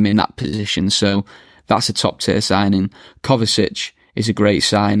signed him in that position. So that's a top tier signing. Kovacic is a great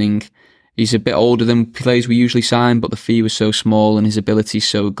signing. he's a bit older than players we usually sign, but the fee was so small and his ability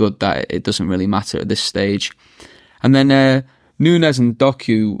so good that it doesn't really matter at this stage. And then Nunes and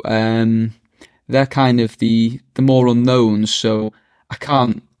Doku, they're kind of the more unknowns, so I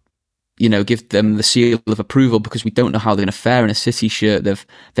can't, give them the seal of approval because we don't know how they're going to fare in a City shirt.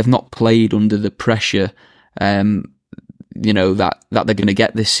 They've not played under the pressure, that they're going to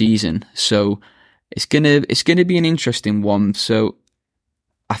get this season. So it's gonna be an interesting one. So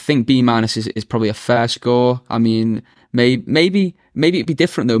I think B- is probably a fair score. I mean, maybe it'd be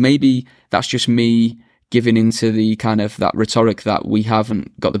different though. Maybe that's just me giving into the kind of that rhetoric that we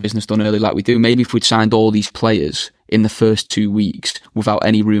haven't got the business done early like we do. Maybe if we'd signed all these players in the first 2 weeks without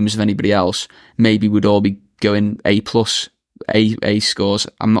any rumours of anybody else, maybe we'd all be going A+, A scores.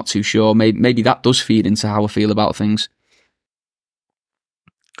 I'm not too sure. Maybe that does feed into how I feel about things.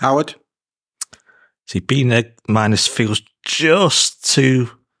 Howard? See, B- feels just too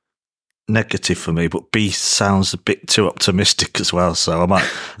negative for me, but B sounds a bit too optimistic as well. So I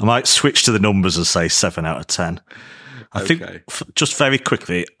might switch to the numbers and say 7 out of 10. I think just very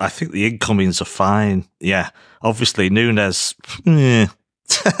quickly, I think the incomings are fine. Yeah, obviously Nunes, it's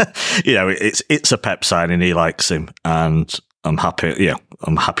a Pep signing. He likes him, and I'm happy. Yeah,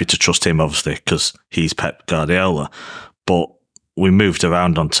 I'm happy to trust him, obviously, because he's Pep Guardiola. But we moved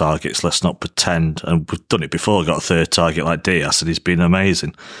around on targets. Let's not pretend, and we've done it before. Got a third target like Dearth, and he's been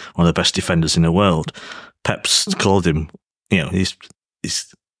amazing, one of the best defenders in the world. Pep's called him. He's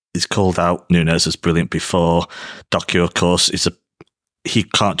called out Nunes as brilliant before. Doku, of course, he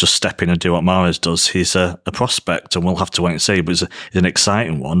can't just step in and do what Mahrez does. He's a prospect, and we'll have to wait and see. But he's an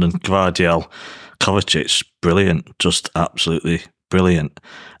exciting one. And Gvardiol, Kovacic, brilliant, just absolutely brilliant.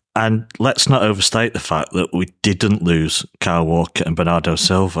 And let's not overstate the fact that we didn't lose Kyle Walker and Bernardo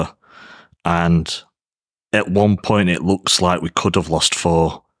Silva. And at one point, it looks like we could have lost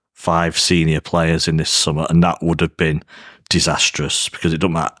 4-5 senior players in this summer, and that would have been disastrous because it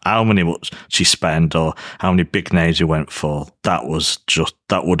doesn't matter how much you spend or how many big names you went for. That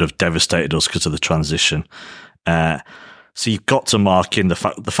would have devastated us because of the transition. So you've got to mark in the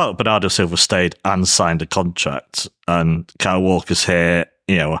fact that Bernardo Silva stayed and signed a contract, and Kyle Walker's here.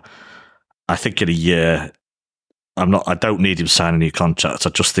 I think in a year, I don't need him signing a new contract. I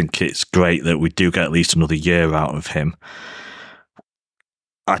just think it's great that we do get at least another year out of him.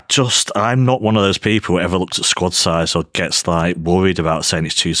 I'm not one of those people who ever looks at squad size or gets worried about saying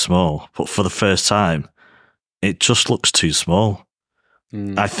it's too small. But for the first time, it just looks too small.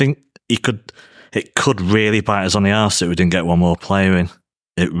 I think it could really bite us on the arse if we didn't get one more player in.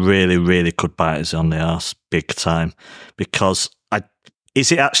 It really, really could bite us on the arse big time. Because is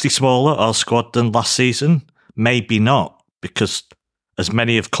it actually smaller, our squad, than last season? Maybe not, because as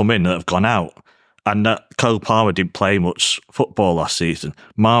many have come in that have gone out. And Cole Palmer didn't play much football last season.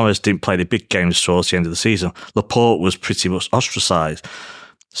 Mahrez didn't play the big games towards the end of the season. Laporte was pretty much ostracised.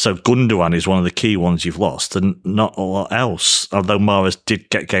 So Gundogan is one of the key ones you've lost, and not a lot else, although Mahrez did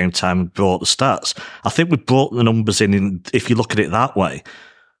get game time and brought the stats. I think we brought the numbers in if you look at it that way.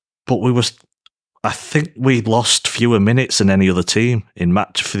 But I think we lost fewer minutes than any other team in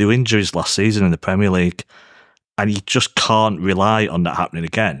match through injuries last season in the Premier League. And you just can't rely on that happening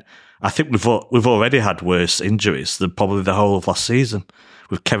again. I think we've already had worse injuries than probably the whole of last season.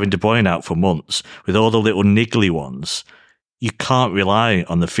 With Kevin De Bruyne out for months, with all the little niggly ones, you can't rely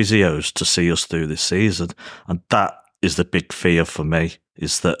on the physios to see us through this season. And that is the big fear for me,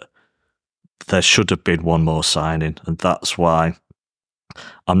 is that there should have been one more signing. And that's why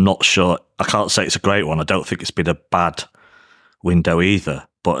I'm not sure. I can't say it's a great one. I don't think it's been a bad window either.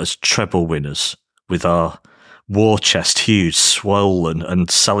 But as treble winners, with our war chest huge, swollen, and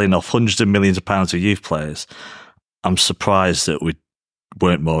selling off hundreds of millions of pounds of youth players, I'm surprised that we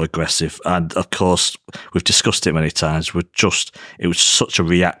weren't more aggressive. And of course, we've discussed it many times. It was such a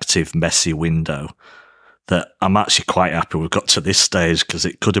reactive, messy window that I'm actually quite happy we've got to this stage, because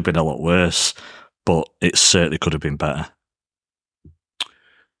it could have been a lot worse, but it certainly could have been better.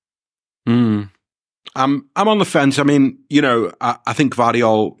 I'm on the fence. I mean, I think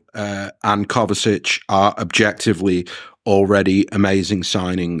Gvardiol and Kovacic are objectively already amazing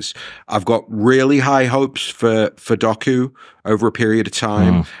signings. I've got really high hopes for Doku over a period of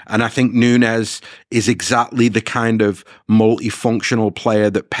time. And I think Nunes is exactly the kind of multifunctional player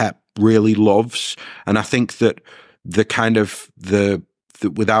that Pep really loves. And I think that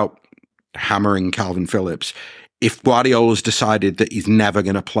without hammering Calvin Phillips, if Guardiola's decided that he's never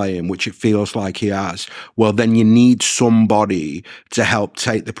going to play him, which it feels like he has, well, then you need somebody to help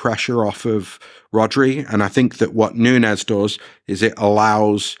take the pressure off of Rodri. And I think that what Nunes does is it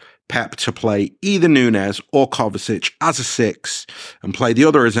allows Pep to play either Nunes or Kovacic as a 6 and play the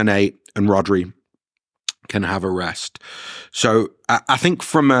other as an 8, and Rodri can have a rest. So I think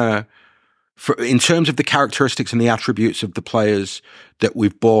in terms of the characteristics and the attributes of the players that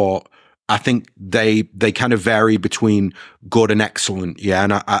we've bought, I think they kind of vary between good and excellent. Yeah.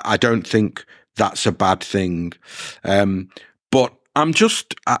 And I don't think that's a bad thing. But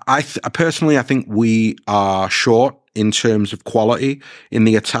I personally, I think we are short in terms of quality in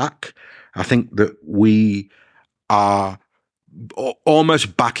the attack. I think that we are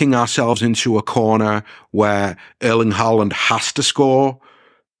almost backing ourselves into a corner where Erling Haaland has to score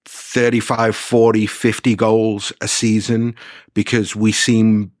 35, 40, 50 goals a season because we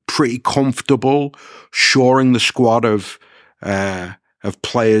seem pretty comfortable shoring the squad of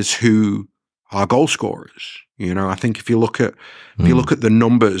players who are goal scorers. You know, I think if you look at the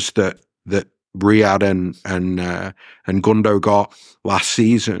numbers that Riyad and Gundo got last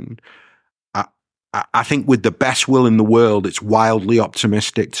season, I think with the best will in the world, it's wildly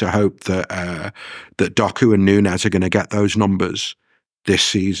optimistic to hope that that Doku and Nunes are going to get those numbers this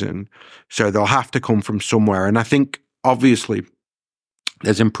season. So they'll have to come from somewhere. And I think, obviously,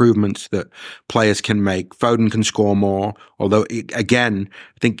 there's improvements that players can make. Foden can score more, although, I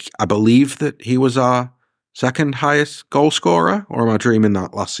believe that he was our second highest goal scorer, or am I dreaming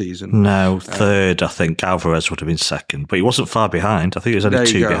that last season? No, third. I think Alvarez would have been second, but he wasn't far behind. I think he was only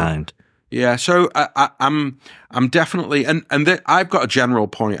 2 behind. Yeah, so I'm definitely, and I've got a general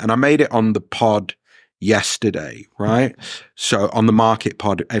point, and I made it on the pod yesterday, right? So on the Market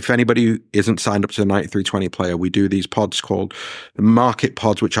Pod, if anybody who isn't signed up to the 9320 player, we do these pods called the Market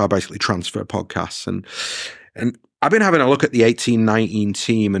Pods, which are basically transfer podcasts, and I've been having a look at the 18-19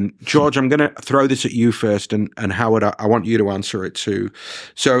 team, and George, I'm going to throw this at you first, and Howard, I want you to answer it too.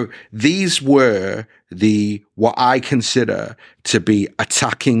 So these were what I consider to be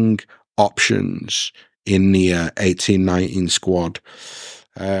attacking options in the 18-19 squad.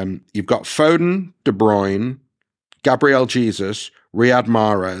 You've got Foden, De Bruyne, Gabriel Jesus, Riyad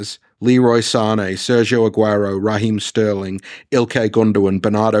Mahrez, Leroy Sané, Sergio Aguero, Raheem Sterling, Ilkay Gundogan,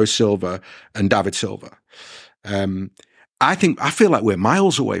 Bernardo Silva, and David Silva. I feel like we're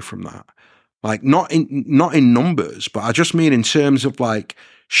miles away from that. Like not in numbers, but I just mean in terms of like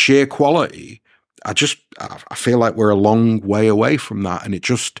sheer quality. I feel like we're a long way away from that, and it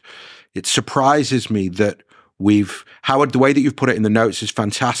surprises me that Howard, the way that you've put it in the notes is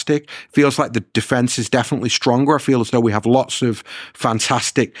fantastic. Feels like the defense is definitely stronger. I feel as though we have lots of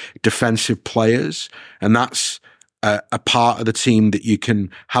fantastic defensive players, and that's a part of the team that you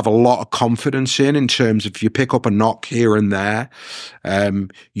can have a lot of confidence in terms of if you pick up a knock here and there,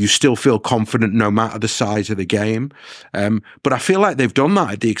 you still feel confident no matter the size of the game. But I feel like they've done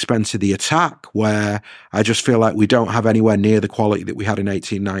that at the expense of the attack, where I just feel like we don't have anywhere near the quality that we had in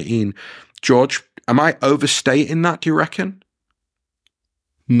 18-19. George, am I overstating that, do you reckon?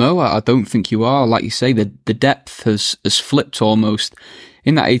 No, I don't think you are. Like you say, the depth has flipped almost.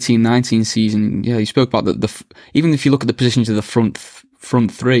 In that 18-19 season, yeah, you spoke about even if you look at the positions of the front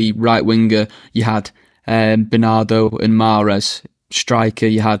three, right winger, you had Bernardo and Mahrez. Striker,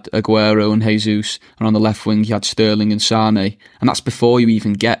 you had Aguero and Jesus. And on the left wing, you had Sterling and Sané. And that's before you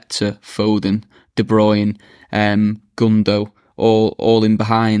even get to Foden, De Bruyne, Gundo, all in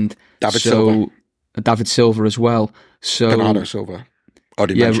behind. David Silva as well. So Bernardo Silva.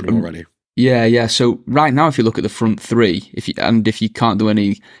 Already mentioned him already. Yeah. So right now, if you look at the front three, if you can't do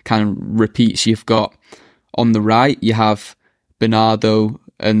any kind of repeats, you've got on the right, you have Bernardo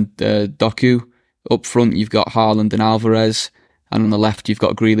and Doku. Up front, you've got Haaland and Alvarez. And on the left, you've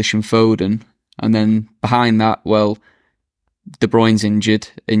got Grealish and Foden. And then behind that, well, De Bruyne's injured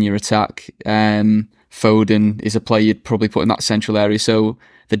in your attack. Foden is a player you'd probably put in that central area. So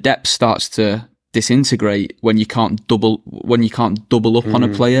the depth starts to disintegrate when you can't double up on a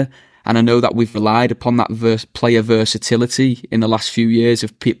player. And I know that we've relied upon that player versatility in the last few years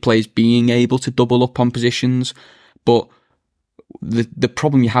of players being able to double up on positions. But the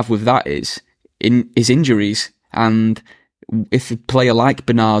problem you have with that is injuries. And if a player like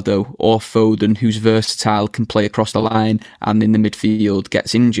Bernardo or Foden, who's versatile, can play across the line and in the midfield,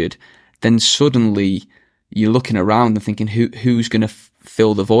 gets injured, then suddenly you're looking around and thinking, who's going to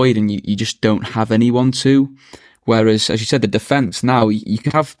fill the void? And you just don't have anyone to. Whereas, as you said, the defence now, you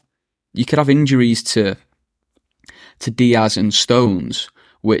could have injuries to Diaz and Stones,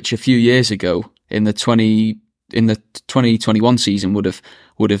 which a few years ago in the 2021 season would have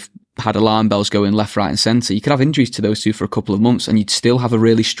had alarm bells going left, right, and centre. You could have injuries to those two for a couple of months, and you'd still have a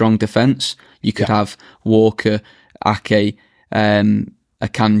really strong defence. You could have Walker, Ake,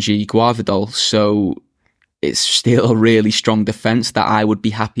 Akanji, Guardiola. So it's still a really strong defence that I would be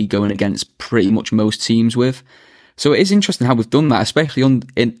happy going against pretty much most teams with. So it is interesting how we've done that, especially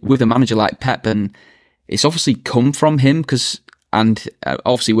with a manager like Pep, and it's obviously come from him and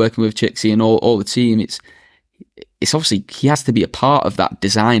obviously working with Chixie and all the team, it's obviously he has to be a part of that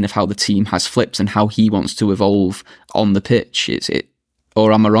design of how the team has flipped and how he wants to evolve on the pitch.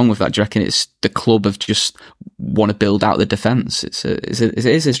 Or am I wrong with that? Do you reckon it's the club of just want to build out the defence? It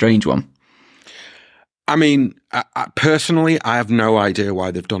is a strange one. I mean, personally, I have no idea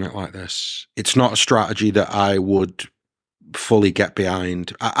why they've done it like this. It's not a strategy that I would fully get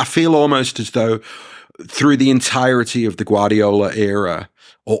behind. I feel almost as though through the entirety of the Guardiola era,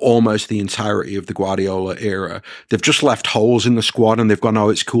 or almost the entirety of the Guardiola era, they've just left holes in the squad and they've gone, oh,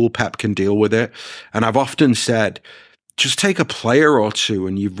 it's cool, Pep can deal with it. And I've often said, just take a player or two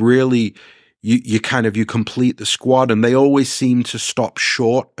and you've really, you complete the squad, and they always seem to stop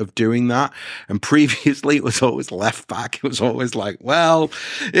short of doing that. And previously it was always left back. It was always like, well,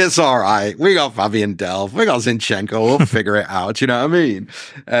 it's all right. We got Fabian Delph, we got Zinchenko, we'll figure it out. You know what I mean?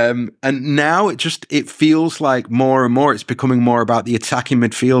 And now it feels like more and more it's becoming more about the attacking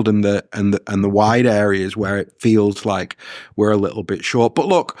midfield and the wide areas where it feels like we're a little bit short. But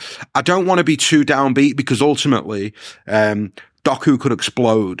look, I don't want to be too downbeat, because ultimately Doku could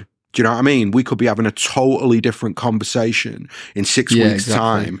explode. Do you know what I mean? We could be having a totally different conversation in 6 weeks'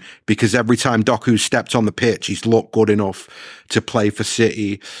 time, because every time Doku stepped on the pitch, he's looked good enough to play for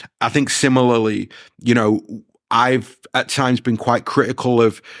City. I think similarly, I've at times been quite critical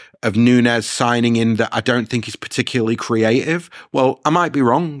of Nunez signing in that I don't think is particularly creative. Well, I might be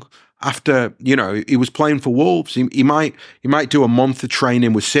wrong. After, he was playing for Wolves, he might do a month of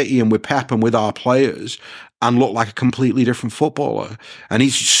training with City and with Pep and with our players and look like a completely different footballer. And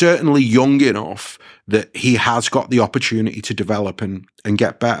he's certainly young enough that he has got the opportunity to develop and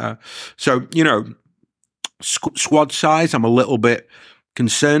get better. So, squad size, I'm a little bit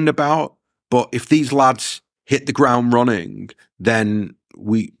concerned about. But if these lads hit the ground running, then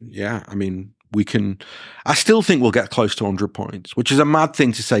we can. I still think we'll get close to 100 points, which is a mad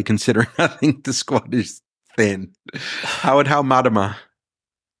thing to say considering I think the squad is thin. Howard, how mad am I?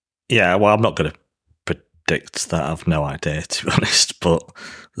 Yeah, well, I'm not going to predict that. I've no idea, to be honest. But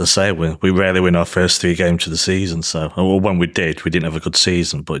as I say, we rarely win our first 3 games of the season. So, well, when we did, we didn't have a good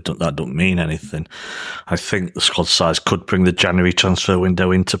season, but that don't mean anything. I think the squad size could bring the January transfer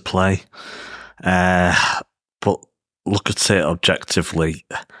window into play. But look at it objectively.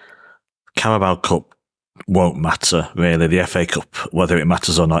 Carabao Cup won't matter, really. The FA Cup, whether it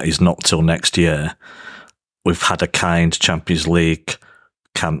matters or not, is not till next year. We've had a kind Champions League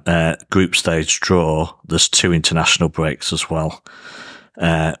group stage draw. There's 2 international breaks as well.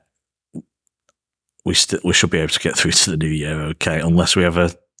 We should be able to get through to the new year, okay, unless we have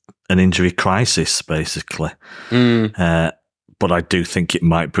an injury crisis, basically. But I do think it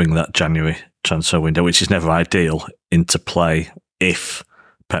might bring that January transfer window, which is never ideal, into play if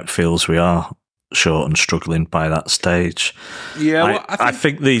Pep feels we are short and struggling by that stage. Yeah, well, I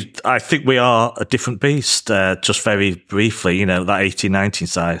think we are a different beast. Just very briefly, that 18-19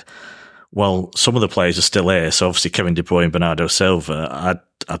 side. Well, some of the players are still here, so obviously Kevin De Bruyne, Bernardo Silva.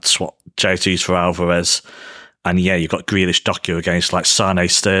 I'd swap JT's for Alvarez, and yeah, you've got Grealish, Doku against like Sane,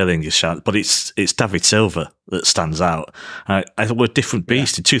 Sterling, but it's David Silva that stands out. I thought we're a different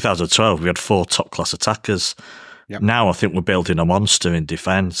beast. In 2012, we had 4 top class attackers. Yep. Now I think we're building a monster in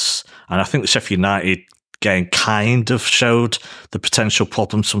defence. And I think the Sheffield United game kind of showed the potential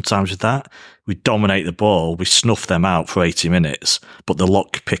problem sometimes with that. We dominate the ball, we snuff them out for 80 minutes, but the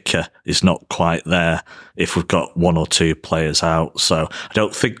lock picker is not quite there if we've got 1 or 2 players out. So I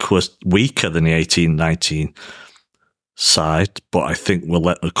don't think we're weaker than the 18-19 side, but I think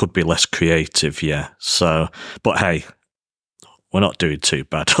we could be less creative, yeah. So, but hey, we're not doing too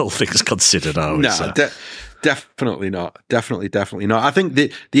bad, all things considered, are we? No, definitely not. Definitely not. I think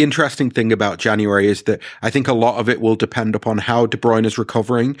the interesting thing about January is that I think a lot of it will depend upon how De Bruyne is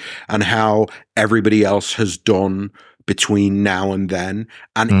recovering and how everybody else has done between now and then.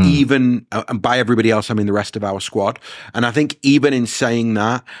 And even, and by everybody else, I mean the rest of our squad. And I think even in saying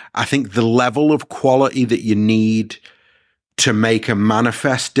that, I think the level of quality that you need to make a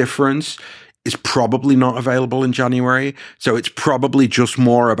manifest difference is probably not available in January. So it's probably just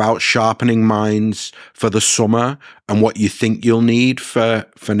more about sharpening minds for the summer and what you think you'll need for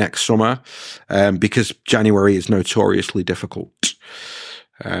next summer, because January is notoriously difficult.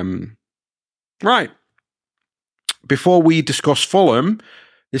 Right. Before we discuss Fulham,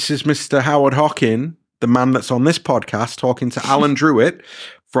 this is Mr. Howard Hockin, the man that's on this podcast, talking to Alan Drewett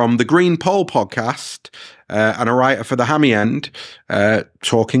from the Green Pole podcast. and a writer for the Hammy End,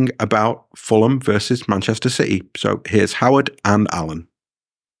 talking about Fulham versus Manchester City. So here's Howard and Alan.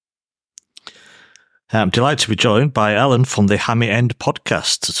 I'm delighted to be joined by Alan from the Hammy End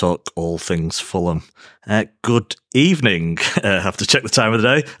podcast to talk all things Fulham. Good evening. I have to check the time of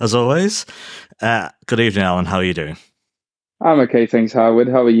the day, as always. Good evening, Alan. How are you doing? I'm okay, thanks, Howard.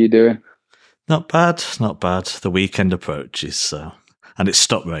 How are you doing? Not bad, not bad. The weekend approaches, and it's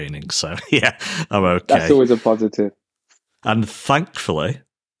stopped raining, so yeah, I'm okay. That's always a positive. And thankfully,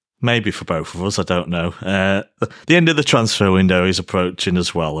 maybe for both of us, I don't know, the end of the transfer window is approaching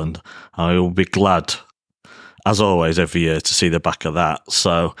as well, and I will be glad, as always, every year to see the back of that.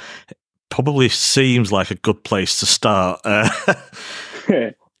 So it probably seems like a good place to start.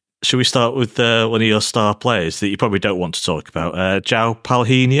 Should we start with one of your star players that you probably don't want to talk about? João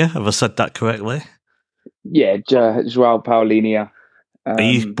Palhinha, have I said that correctly? Yeah, João Palhinha. Are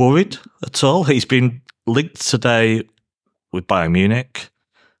you worried at all? He's been linked today with Bayern Munich.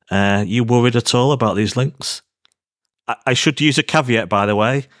 You worried at all about these links? I should use a caveat, by the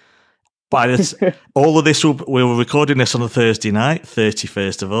way. All of this, we were recording this on a Thursday night,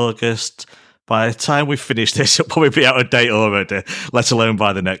 31st of August. By the time we finish this, it'll probably be out of date already, let alone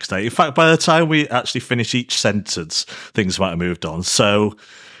by the next day. In fact, by the time we actually finish each sentence, things might have moved on. So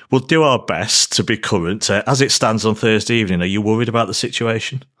we'll do our best to be current. As it stands on Thursday evening, are you worried about the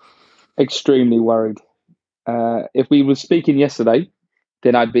situation? Extremely worried. If we were speaking yesterday,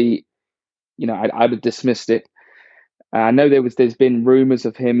 then I'd be, I'd have dismissed it. I know there's been rumours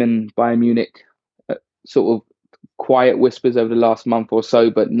of him and Bayern Munich, sort of quiet whispers over the last month or so,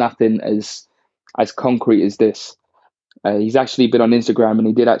 but nothing as concrete as this. He's actually been on Instagram, and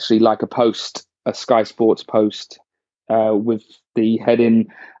he did actually like a Sky Sports post with the heading,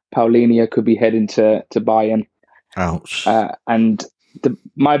 Palhinha could be heading to Bayern. Ouch. And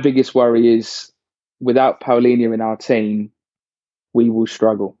my biggest worry is, without Palhinha in our team, we will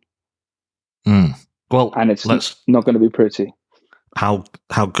struggle. Well, and it's not going to be pretty. How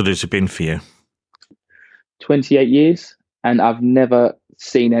good has it been for you? 28 years, and I've never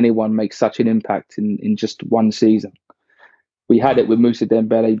seen anyone make such an impact in just one season. We had it with Moussa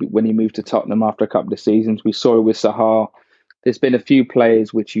Dembele when he moved to Tottenham after a couple of seasons. We saw it with Sahar. There's been a few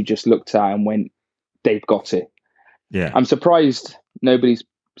players which you just looked at and went, they've got it. Yeah, I'm surprised nobody's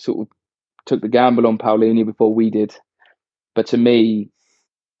sort of took the gamble on Palhinha before we did. But to me,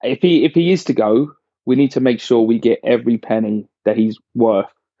 if he is to go, we need to make sure we get every penny that he's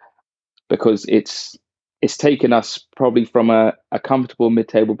worth, because it's taken us probably from a comfortable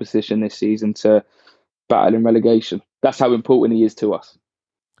mid-table position this season to battling relegation. That's how important he is to us.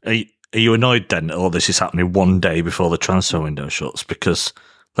 Are you annoyed then that all this is happening one day before the transfer window shuts? Because,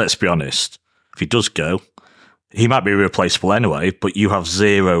 let's be honest, if he does go, he might be replaceable anyway, but you have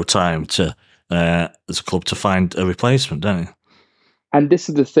zero time to, as a club, to find a replacement, don't you? And this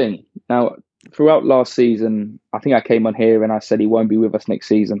is the thing. Now, throughout last season, I think I came on here and I said he won't be with us next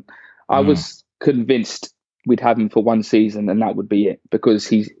season. I was convinced we'd have him for one season and that would be it, because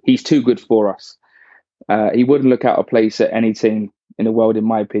he's too good for us. He wouldn't look out of place at any team in the world, in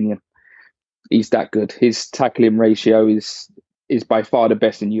my opinion. He's that good. His tackling ratio is by far the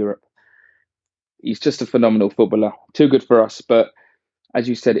best in Europe. He's just a phenomenal footballer. Too good for us. But as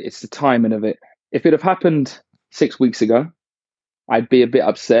you said, it's the timing of it. If it had happened 6 weeks ago, I'd be a bit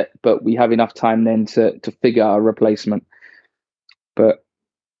upset, but we have enough time then to figure out a replacement. But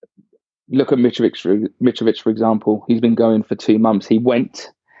look at Mitrovic, for example. He's been going for 2 months. He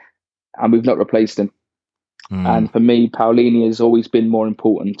went, and we've not replaced him. And for me, Palhinha has always been more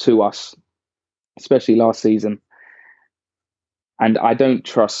important to us, especially last season. And I don't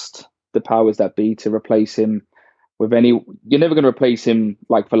trust the powers that be to replace him with any. You're never going to replace him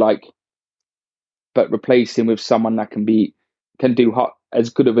like for like, but replace him with someone that can do as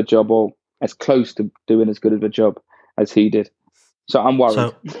good of a job, or as close to doing as good of a job as he did. So I'm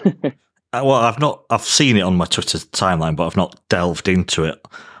worried. Well, I've seen it on my Twitter timeline, but I've not delved into it.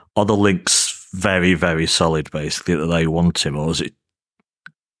 Are the links very, very solid, basically, that they want him, or is it?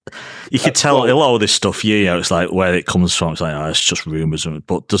 You can tell a lot of this stuff. It's like where it comes from. It's like, it's just rumours.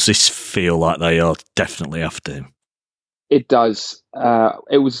 But does this feel like they are definitely after him? It does.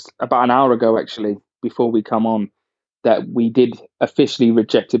 It was about an hour ago, actually, before we come on, that we did officially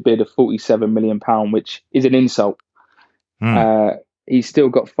reject a bid of £47 million, which is an insult. He's still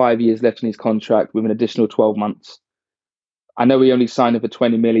got 5 years left in his contract with an additional 12 months. I know he only signed it for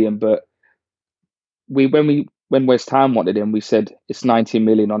 20 million, but when West Ham wanted him, we said it's 90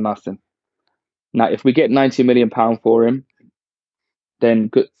 million or nothing. Now, if we get 90 million pound for him, then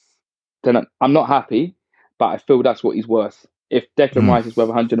good. Then I'm not happy, but I feel that's what he's worth. If Declan Rice is worth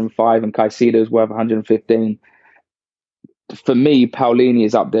 105 and Caicedo is worth 115, for me, Paulini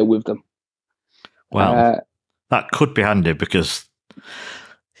is up there with them. Well, that could be handy because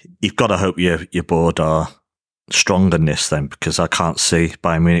you've got to hope your board are strong in this then, because I can't see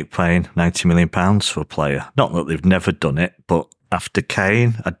Bayern Munich paying £90 million for a player. Not that they've never done it, but after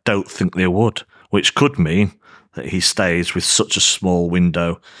Kane, I don't think they would, which could mean that he stays with such a small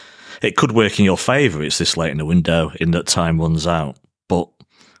window. It could work in your favour. It's this late in the window, in that time runs out. But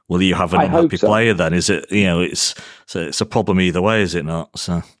will you have an unhappy player then? Is it, it's a problem either way, is it not?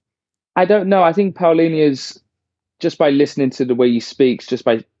 So I don't know. I think Paulini is, just by listening to the way he speaks,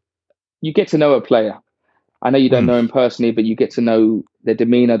 you get to know a player. I know you don't know him personally, but you get to know their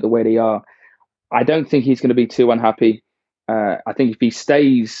demeanour, the way they are. I don't think he's going to be too unhappy. I think if he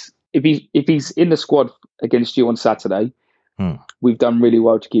stays, if he's in the squad against you on Saturday, we've done really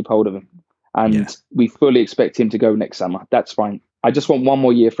well to keep hold of him. And we fully expect him to go next summer. That's fine. I just want one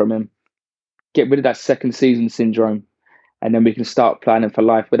more year from him. Get rid of that second season syndrome. And then we can start planning for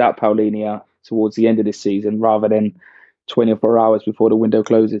life without Paulinia towards the end of this season, rather than 24 hours before the window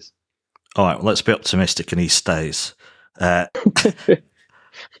closes. All right, well, let's be optimistic and he stays. That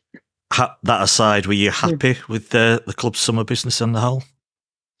aside, were you happy with the club's summer business on the whole?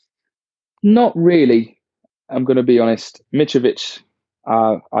 Not really, I'm going to be honest. Mitrovic,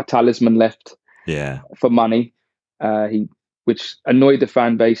 our talisman, left for money, which annoyed the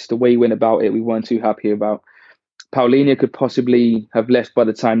fan base. The way he went about it, we weren't too happy about. Paulinho could possibly have left by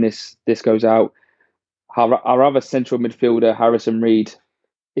the time this goes out. Our other central midfielder, Harrison Reed,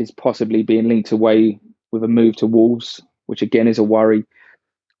 is possibly being linked away with a move to Wolves, which again is a worry.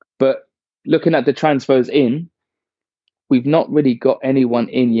 But looking at the transfers in, we've not really got anyone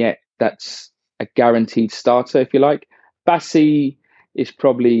in yet that's a guaranteed starter, if you like. Bassi is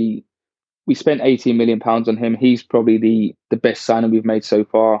probably, we spent £18 million on him. He's probably the best signing we've made so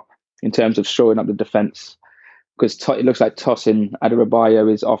far in terms of shoring up the defence, because it looks like Tosin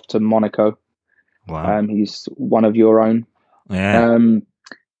Adarabioyo is off to Monaco. Wow. He's one of your own. Yeah.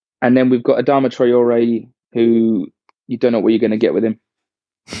 And then we've got Adama Traore, who you don't know what you're going to get with him.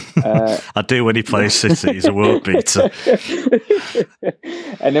 I do when he plays City. He's a world beater.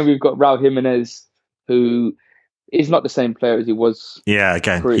 And then we've got Raul Jimenez, who is not the same player as he was. Yeah,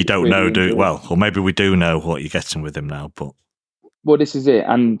 again, you don't know, or maybe we do know what you're getting with him now. But well, this is it.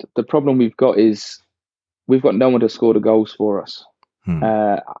 And the problem we've got is we've got no one to score the goals for us.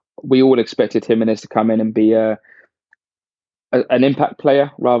 We all expected Jimenez to come in and be an impact player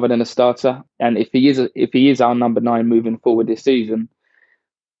rather than a starter. And if he is our number 9 moving forward this season,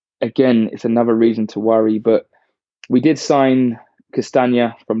 again, it's another reason to worry. But we did sign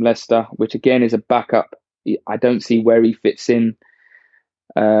Castagna from Leicester, which again is a backup. I don't see where he fits in.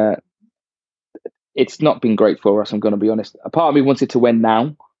 It's not been great for us, I'm going to be honest. A part of me wants it to win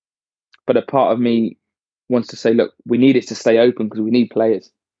now, but a part of me wants to say, look, we need it to stay open because we need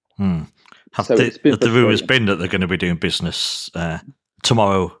players. Have the rumours been that they're going to be doing business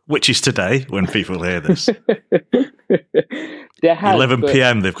tomorrow, which is today when people hear this? 11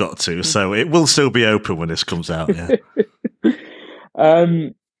 p.m. they've got to, so it will still be open when this comes out. Yeah.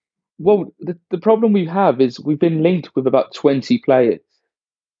 Well, the problem we have is we've been linked with about 20 players,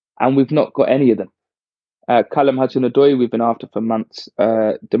 and we've not got any of them. Callum Hudson-Odoi, we've been after for months.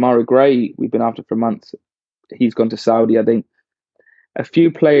 Demarai Gray, we've been after for months. He's gone to Saudi, I think. A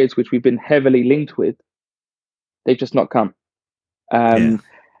few players which we've been heavily linked with, they've just not come. And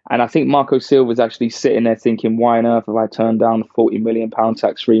I think Marco Silva's actually sitting there thinking, why on earth have I turned down £40 million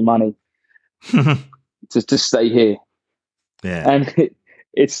tax-free money to stay here? Yeah. And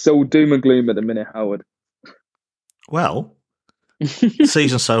it's so doom and gloom at the minute, Howard. Well,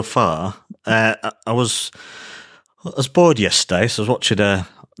 season so far, I was bored yesterday, so I was watching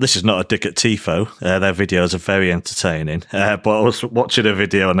this is not a dig at Tifo. Their videos are very entertaining. But I was watching a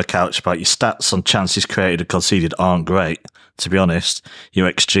video on the couch about your stats on chances created and conceded aren't great, to be honest.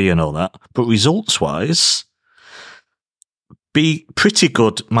 Your XG and all that. But results-wise, be pretty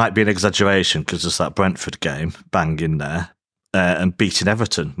good might be an exaggeration because there's that Brentford game, bang in there. And beating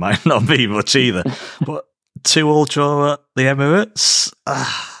Everton might not be much either. But 2-2 draw at the Emirates...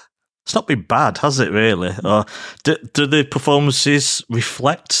 it's not been bad, has it, really? Or do the performances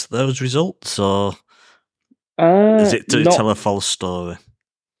reflect those results, or does it tell a false story?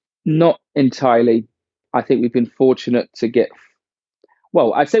 Not entirely. I think we've been fortunate to get...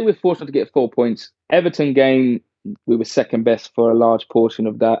 Well, I'd say we're fortunate to get 4 points. Everton game, we were second best for a large portion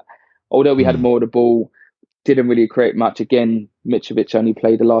of that. Although we had more of the ball, didn't really create much. Again, Mitrovic only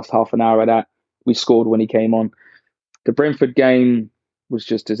played the last half an hour of that. We scored when he came on. The Brentford game was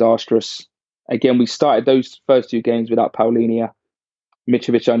just disastrous. Again, we started those first two games without Paulinia.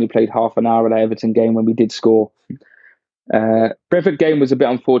 Mitrovic only played half an hour at the Everton game when we did score. Brentford game was a bit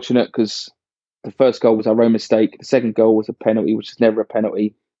unfortunate because the first goal was our own mistake. The second goal was a penalty, which is never a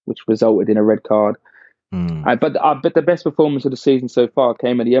penalty, which resulted in a red card. But the best performance of the season so far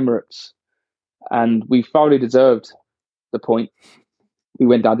came at the Emirates, and we thoroughly deserved the point. We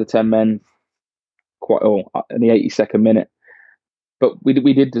went down to 10 men in the 82nd minute, but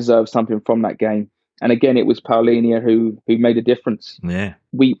we did deserve something from that game. And again, it was Paulinia who made a difference. Yeah,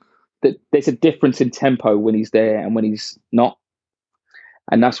 there's a difference in tempo when he's there and when he's not,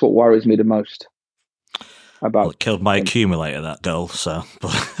 and that's what worries me the most. It killed my accumulator, that goal, so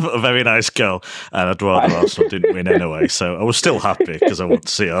but a very nice goal, and I'd rather Arsenal didn't win anyway, so I was still happy because I want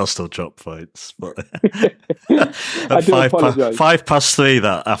to see Arsenal drop points. But at 3:05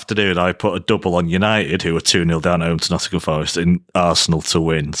 that afternoon, I put a double on United, who were 2-0 down home to Nottingham Forest, in Arsenal to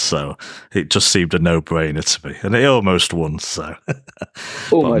win, so it just seemed a no-brainer to me, and it almost won, so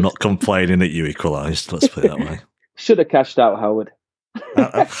but I'm not complaining that you equalised, let's put it that way. Should have cashed out, Howard.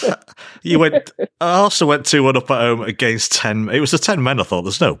 Arsenal went 2-1 up at home against 10. It was the 10 men. I thought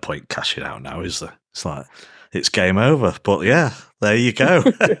there's no point cashing out now, is there? It's like it's game over. But yeah, there you go.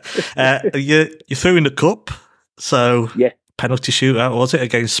 You're through in the cup, so penalty shootout was it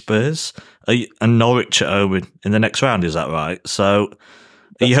against Spurs and Norwich at home in the next round? Is that right? So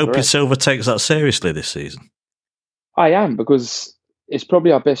are you hoping Silva takes that seriously this season? I am, because it's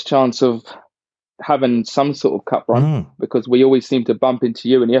probably our best chance of having some sort of cup run, because we always seem to bump into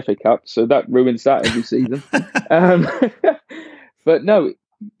you in the FA Cup, so that ruins that every season. But no,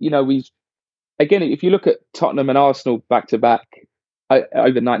 again, if you look at Tottenham and Arsenal back to back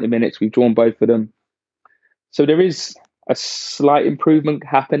over 90 minutes, we've drawn both of them, so there is a slight improvement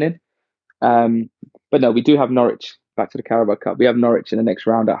happening. But no, we do have Norwich. Back to the Carabao Cup, we have Norwich in the next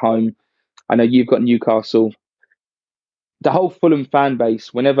round at home. I know you've got Newcastle. The whole Fulham fan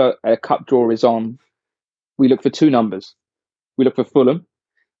base, whenever a cup draw is on, we look for two numbers. We look for Fulham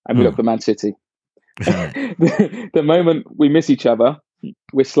and we look for Man City. The moment we miss each other,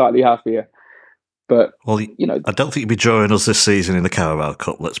 we're slightly happier. But, I don't think you'd be drawing us this season in the Carabao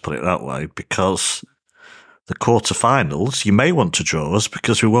Cup, let's put it that way, because the quarterfinals, you may want to draw us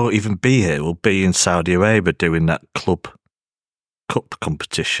because we won't even be here. We'll be in Saudi Arabia doing that club cup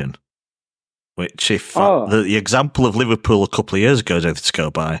competition. Which, if the example of Liverpool a couple of years ago is anything to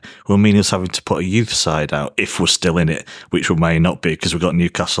go by, will mean us having to put a youth side out if we're still in it, which we may not be because we've got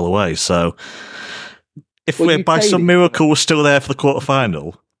Newcastle away. So, if we're by some miracle we're still there for the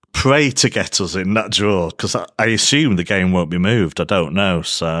quarter-final, pray to get us in that draw, because I assume the game won't be moved. I don't know.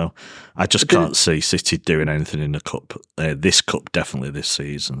 So, I just can't see City doing anything in the cup. This cup, definitely this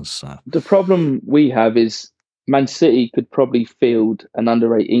season. So the problem we have is Man City could probably field an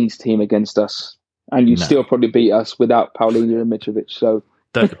under-18s team against us, and you'd still probably beat us without Paulinho and Mitrovic. So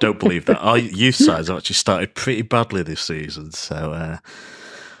don't believe that. Our youth sides have actually started pretty badly this season. So,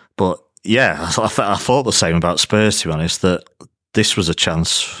 but yeah, I thought the same about Spurs. To be honest, that this was a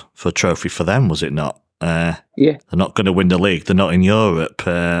chance for a trophy for them, was it not? They're not going to win the league. They're not in Europe.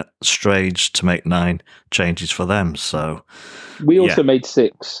 Strange to make 9 changes for them. So we also made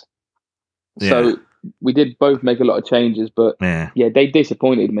 6. So we did both make a lot of changes, but they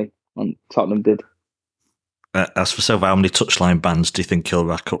disappointed me. Tottenham did. As for Silva, how many touchline bans do you think he'll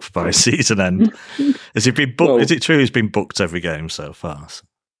rack up by season end? Has he been booked? Is it true he's been booked every game so far?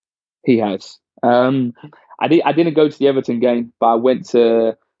 He has. I didn't go to the Everton game, but I went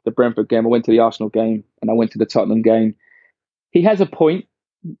to the Brentford game, I went to the Arsenal game, and I went to the Tottenham game. He has a point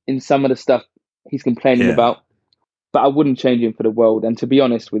in some of the stuff he's complaining about, but I wouldn't change him for the world. And to be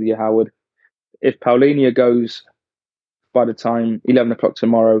honest with you, Howard, if Paulinho goes by the time 11 o'clock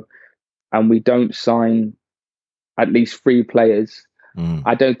tomorrow and we don't sign at least 3 players,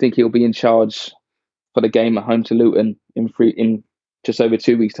 I don't think he'll be in charge for the game at home to Luton in just over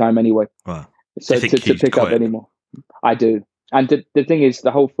 2 weeks' time anyway. Wow. So to pick up anymore. I do. And the thing is,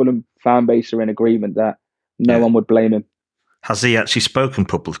 the whole Fulham fan base are in agreement that no one would blame him. Has he actually spoken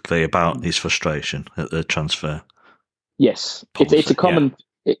publicly about his frustration at the transfer? Yes. It's a common...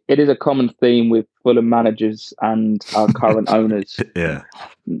 It is a common theme with Fulham managers and our current owners. Yeah.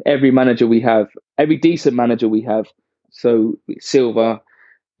 Every manager we have, every decent manager we have, so Silva,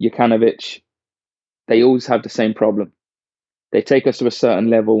 Jokanovic, they always have the same problem. They take us to a certain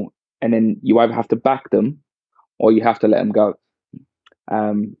level, and then you either have to back them or you have to let them go.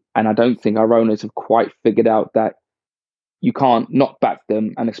 And I don't think our owners have quite figured out that you can't not back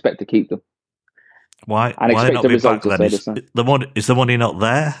them and expect to keep them. Why and not expect the be back result to then? stay the same. Is the money not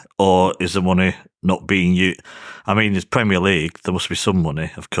there, or is the money not being used? I mean, it's Premier League. There must be some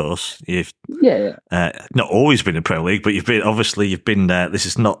money, of course. You've Yeah, not always been in Premier League, but you've been there. This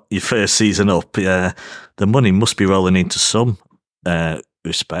is not your first season up. The money must be rolling into some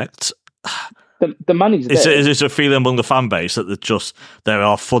respect. the money's there. Is a feeling among the fan base that there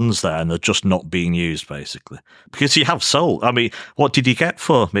are funds there and they're just not being used, basically? Because you have sold. I mean, what did you get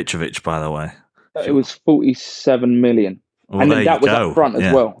for Mitrovic, by the way? It was 47 million. Well, And then that was up front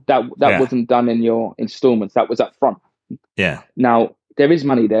as well. That wasn't done in your installments. That was up front. Yeah. Now, there is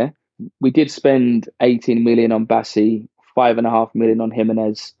money there. We did spend 18 million on Bassi, 5.5 million on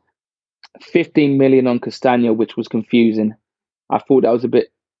Jimenez, 15 million on Castagna, which was confusing. I thought that was a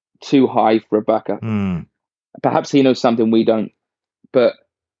bit too high for a backup. Perhaps he knows something we don't. But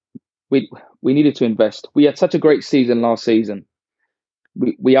we needed to invest. We had such a great season last season.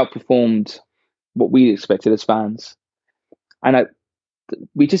 We outperformed what we expected as fans. And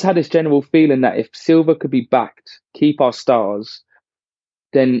we just had this general feeling that if Silva could be backed, keep our stars,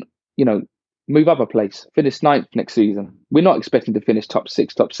 then, move up a place, finish ninth next season. We're not expecting to finish top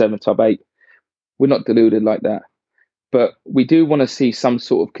 6, top 7, top 8. We're not deluded like that. But we do want to see some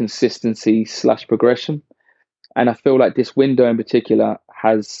sort of consistency / progression. And I feel like this window in particular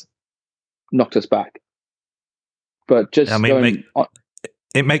has knocked us back. But just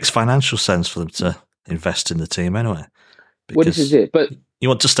it makes financial sense for them to invest in the team anyway. Well, this is it. But you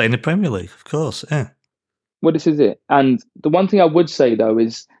want to stay in the Premier League, of course. Yeah. Well, this is it. And the one thing I would say, though,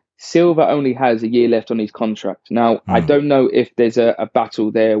 is Silva only has a year left on his contract. Now, I don't know if there's a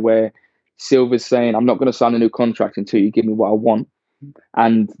battle there where Silva's saying, I'm not going to sign a new contract until you give me what I want.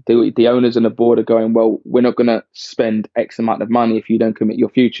 And the owners and the board are going, well, we're not going to spend X amount of money if you don't commit your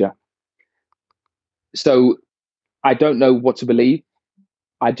future. So I don't know what to believe.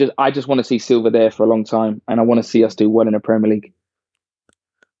 I just want to see Silva there for a long time, and I want to see us do well in the Premier League.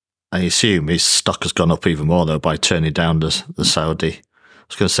 I assume his stock has gone up even more, though, by turning down the Saudi, I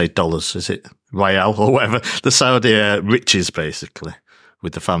was going to say dollars, is it? Rial or whatever. The Saudi riches, basically,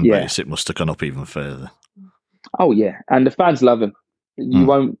 with the fan base. It must have gone up even further. Oh, yeah. And the fans love him. You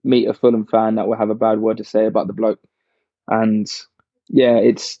won't meet a Fulham fan that will have a bad word to say about the bloke. And,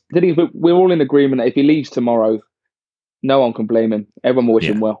 we're all in agreement that if he leaves tomorrow, no one can blame him. Everyone will wish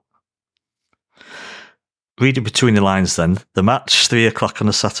him well. Reading between the lines then, the match, 3 o'clock on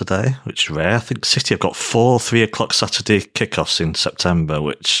a Saturday, which is rare. I think City have got 4 3 o'clock Saturday kickoffs in September,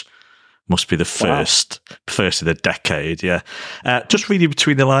 which must be the first in a decade, yeah. Just reading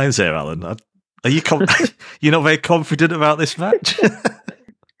between the lines here, Alan, are you you're not very confident about this match? Do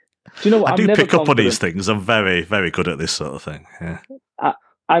you know what? I do pick up on these things. I'm very, very good at this sort of thing, yeah.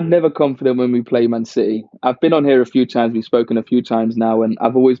 I'm never confident when we play Man City. I've been on here a few times, we've spoken a few times now, and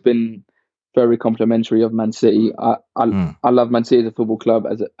I've always been very complimentary of Man City. I love Man City as a football club,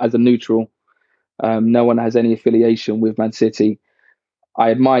 as a neutral. No one has any affiliation with Man City.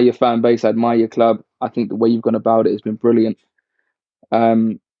 I admire your fan base, I admire your club. I think the way you've gone about it has been brilliant.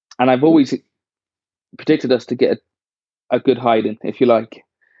 And I've always predicted us to get a good hiding, if you like.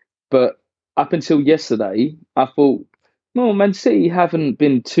 But up until yesterday, I thought, well, Man City haven't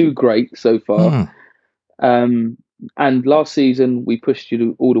been too great so far. And last season, we pushed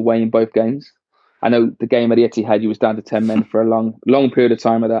you all the way in both games. I know the game at the Etihad, you was down to 10 men for a long period of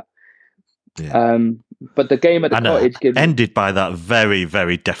time of that. Yeah. But the game at the Cottage ended by that very,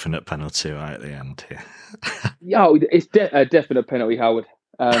 very definite penalty right at the end here. It's a definite penalty, Howard.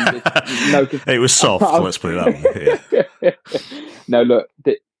 It was soft, let's put it that way. Yeah. No, look,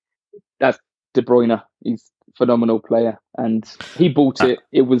 that's De Bruyne. He's a phenomenal player, and he bought it.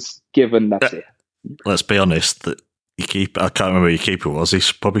 It was given. That's it. Let's be honest. That I can't remember who your keeper was. He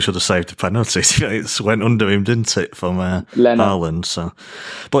probably should have saved the penalty. It went under him, didn't it, from Haaland? So,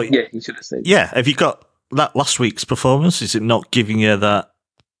 but yeah, he should have saved. Yeah, have you got that last week's performance? Is it not giving you that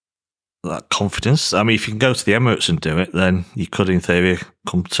confidence? I mean, if you can go to the Emirates and do it, then you could, in theory,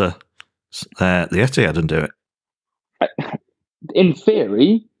 come to the Etihad and do it. In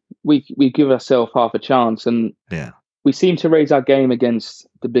theory, we give ourselves half a chance, and we seem to raise our game against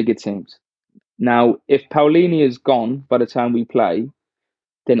the bigger teams. Now, if Paulini is gone by the time we play,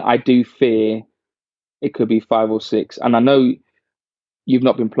 then I do fear it could be 5 or 6. And I know you've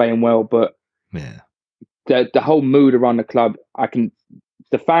not been playing well, but the whole mood around the club,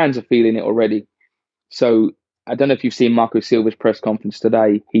 the fans are feeling it already. So I don't know if you've seen Marco Silva's press conference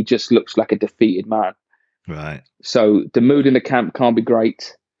today. He just looks like a defeated man. Right. So the mood in the camp can't be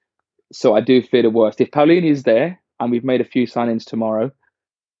great. So I do fear the worst. If Paulini is there and we've made a few signings tomorrow,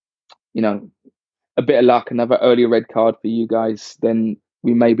 a bit of luck, another early red card for you guys, then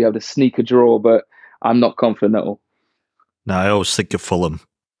we may be able to sneak a draw. But I'm not confident at all. No, I always think of Fulham.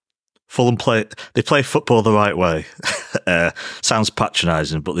 Fulham play football the right way. Sounds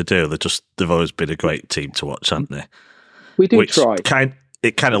patronising, but they do. They've always been a great team to watch, haven't they? We do try.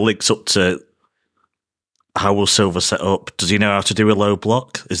 It kind of links up to how will Silva set up. Does he know how to do a low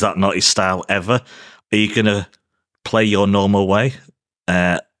block? Is that not his style ever? Are you going to play your normal way?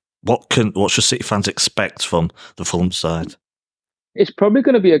 What should City fans expect from the Fulham side? It's probably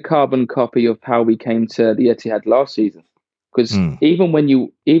going to be a carbon copy of how we came to the Etihad last season. Because even when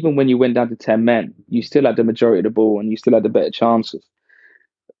you went down to 10 men, you still had the majority of the ball and you still had the better chances.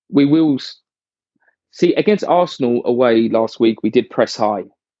 We will see against Arsenal away last week. We did press high,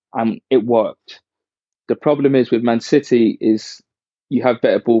 and it worked. The problem is with Man City is you have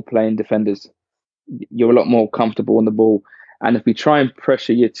better ball playing defenders. You're a lot more comfortable on the ball, and if we try and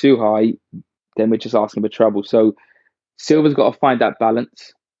pressure you too high, then we're just asking for trouble. So Silva's got to find that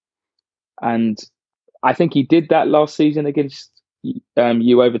balance, and I think he did that last season against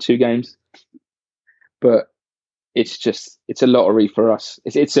you over 2 games, but it's a lottery for us.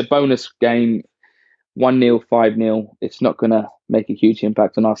 It's a bonus game, 1-0, 5-0. It's not going to make a huge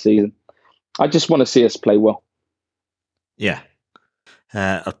impact on our season. I just want to see us play well. Yeah.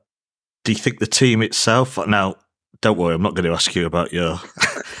 Do you think the team itself? Now, don't worry, I'm not going to ask you about your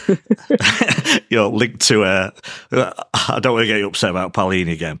your link to. I don't want to get you upset about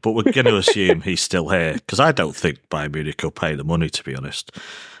Palini again, but we're going to assume he's still here because I don't think Bayern Munich will pay the money. To be honest,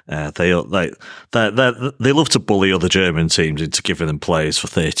 they love to bully other German teams into giving them players for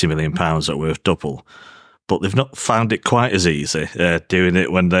 £30 million that are worth double, but they've not found it quite as easy doing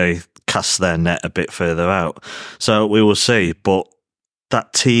it when they cast their net a bit further out. So we will see. But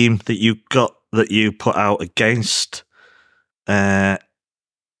that team that you put out against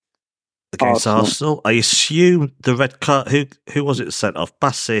Arsenal. I assume the red card. Who was it sent off?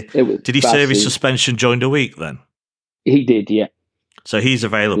 Bassi. Did he serve his suspension during the week then? He did, yeah. So he's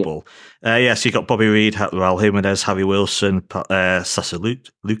available. Yeah. Yes, you got Bobby Reed, Raul Jimenez, Harry Wilson, Sasa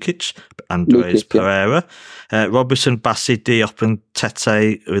Lukic, Andres Pereira, Robertson, Bassi, Diop, and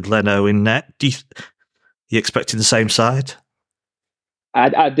Tete with Leno in net. You expecting the same side?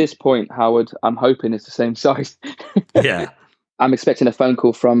 At this point, Howard, I'm hoping it's the same size. Yeah. I'm expecting a phone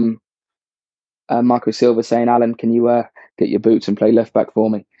call from Marco Silva saying, Alan, can you get your boots and play left back for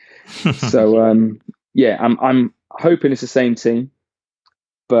me? So, I'm hoping it's the same team.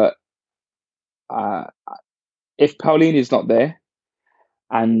 But if Paulini's not there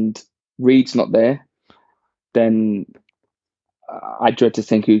and Reed's not there, then I dread to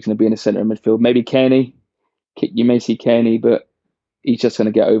think who's going to be in the centre of midfield. Maybe Kearney. You may see Kearney, but he's just going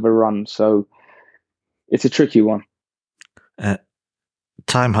to get overrun. So it's a tricky one.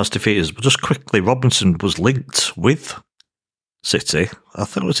 Time has defeated us. But just quickly, Robinson was linked with City. I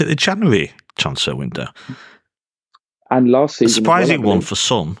think it was at the January transfer window. And last season, a surprising one for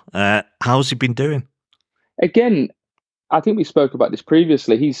some. How's he been doing? Again, I think we spoke about this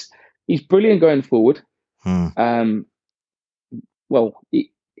previously. He's brilliant going forward.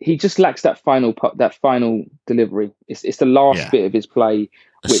 He just lacks that final delivery. It's the last bit of his play.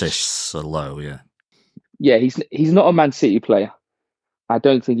 Assists are low, yeah. Yeah, he's not a Man City player. I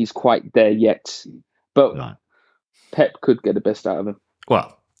don't think he's quite there yet. But Pep could get the best out of him.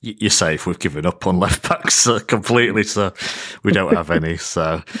 Well, you're safe. We've given up on left backs completely, so we don't have any.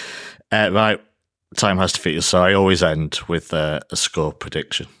 So, right, time has defeated us. So I always end with a score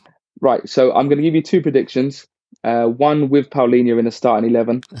prediction. Right, so I'm going to give you 2 predictions. One with Paulinho in the starting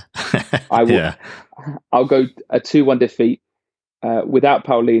 11. I'll go a 2-1 defeat. Without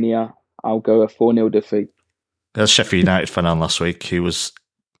Paulinho, I'll go a 4-0 defeat. There's Sheffield United fan on last week. He was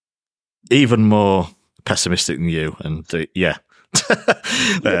even more pessimistic than you, and they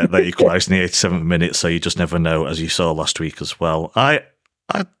equalised in the 87th minute. So you just never know, as you saw last week as well. I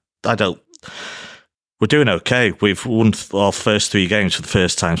don't. We're doing okay. We've won our first 3 games for the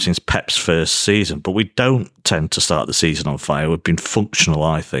first time since Pep's first season, but we don't tend to start the season on fire. We've been functional,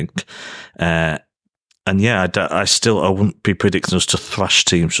 I think. I wouldn't be predicting us to thrash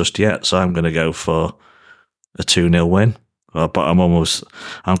teams just yet, so I'm going to go for a 2-0 win. But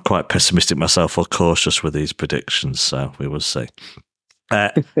I'm quite pessimistic myself or cautious with these predictions, so we will see.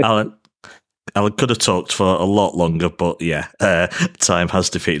 Alan could have talked for a lot longer, but time has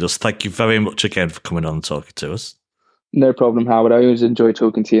defeated us. Thank you very much again for coming on and talking to us. No problem, Howard. I always enjoy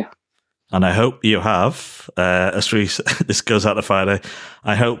talking to you. And I hope you have, this goes out on Friday,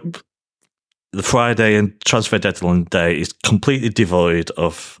 I hope the Friday and transfer deadline day is completely devoid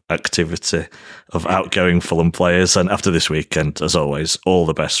of activity of outgoing Fulham players. And after this weekend, as always, all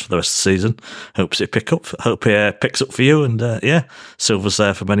the best for the rest of the season. Hope it picks up for you. And Silva's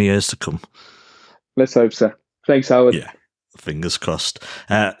there for many years to come. Let's hope so. Thanks, Howard. Yeah, fingers crossed.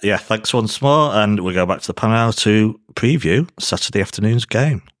 Thanks once more, and we'll go back to the panel to preview Saturday afternoon's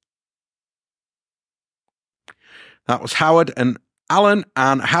game. That was Howard and Alan,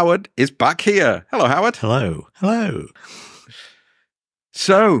 and Howard is back here. Hello, Howard. Hello.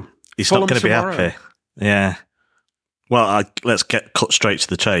 So, he's Fulham not going to be tomorrow. happy. Yeah. Well, let's cut straight to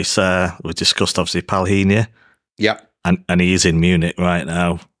the chase. We discussed, obviously, Palhinha. Yeah. And he is in Munich right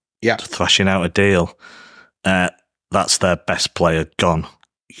now. Yeah. Thrashing out a deal. That's their best player gone.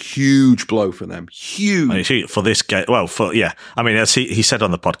 Huge blow for them. Huge. For this game. Well, I mean, as he said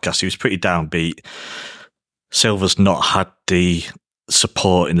on the podcast, he was pretty downbeat. Silva's not had the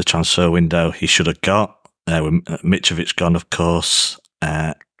support in the transfer window he should have got. With Mitrovic gone, of course.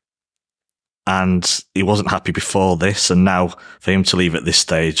 And he wasn't happy before this, and now for him to leave at this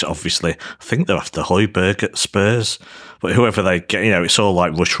stage, obviously, I think they're after Højbjerg at Spurs, but whoever they get, it's all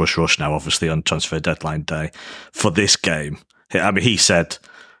like rush now, obviously, on transfer deadline day. For this game, I mean, he said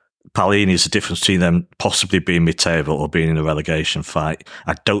Palhinha is the difference between them possibly being mid-table or being in a relegation fight.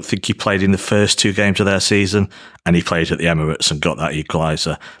 I don't think he played in the first 2 games of their season, and he played at the Emirates and got that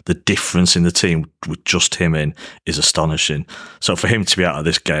equaliser. The difference in the team with just him in is astonishing. So for him to be out of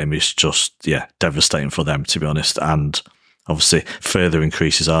this game is just, devastating for them, to be honest, and obviously further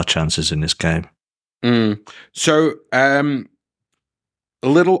increases our chances in this game. So, a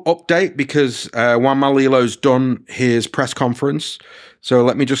little update because Juan Malilo's done his press conference. So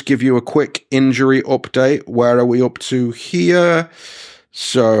let me just give you a quick injury update. Where are we up to here?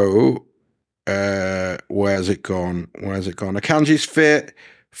 So, where's it gone? Akanji's fit.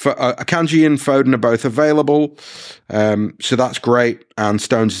 Akanji and Foden are both available. So that's great. And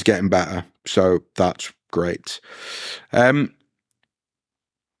Stones is getting better. So that's great.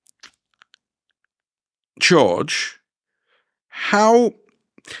 George,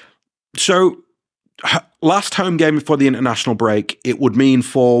 last home game before the international break, it would mean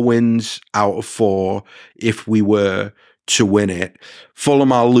 4 wins out of 4 if we were to win it.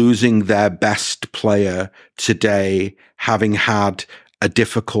 Fulham are losing their best player today, having had a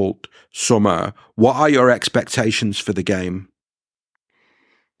difficult summer. What are your expectations for the game?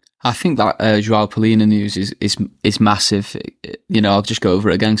 I think that João Palhinha news is massive. I'll just go over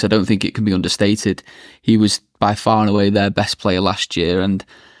it again because I don't think it can be understated. He was by far and away their best player last year, and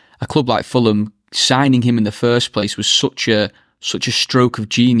a club like Fulham signing him in the first place was such a stroke of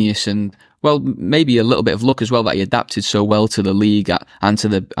genius, and well, maybe a little bit of luck as well that he adapted so well to the league and to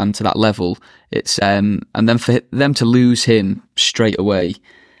that level. It's and then for them to lose him straight away,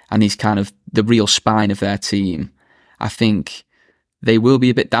 and he's kind of the real spine of their team. I think they will be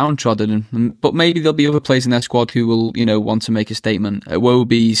a bit downtrodden, but maybe there'll be other players in their squad who will, want to make a statement.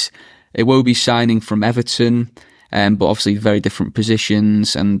 Iwobi's signing from Everton, but obviously very different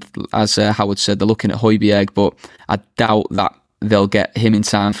positions. And as Howard said, they're looking at Højbjerg, but I doubt that they'll get him in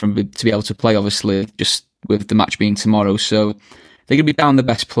time to be able to play, obviously, just with the match being tomorrow. So they're going to be down the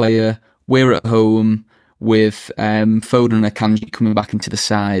best player. We're at home with Foden and Akanji coming back into the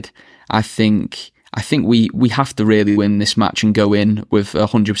side. I think we have to really win this match and go in with a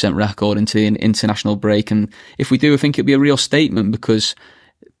 100% record into the international break. And if we do, I think it'll be a real statement because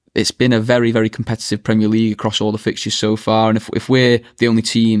it's been a very, very competitive Premier League across all the fixtures so far. And if we're the only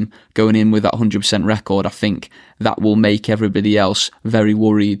team going in with that 100% record, I think that will make everybody else very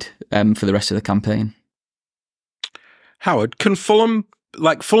worried for the rest of the campaign. Howard, can Fulham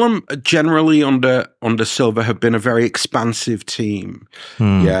generally under Silva have been a very expansive team?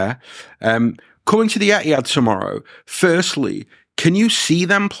 Yeah. Coming to the Etihad tomorrow, firstly, can you see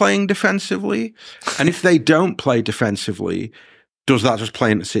them playing defensively? And if they don't play defensively, does that just play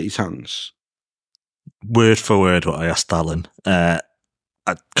into City's hands? Word for word what I asked Alan. I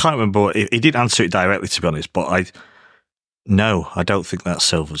can't remember. He didn't answer it directly, to be honest, but I don't think that's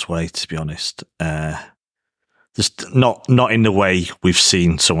Silva's way, to be honest. Just not in the way we've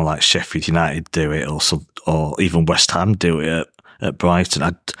seen someone like Sheffield United do it or even West Ham do it at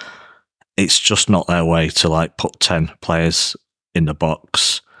Brighton. It's just not their way to put 10 players in the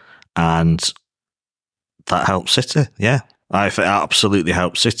box, and that helps City. Yeah, I think it absolutely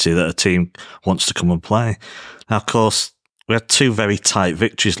helps City that a team wants to come and play. Now, of course, we had 2 very tight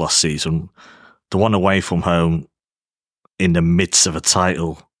victories last season. The one away from home in the midst of a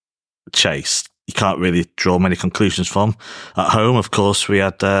title chase, you can't really draw many conclusions from. At home, of course, we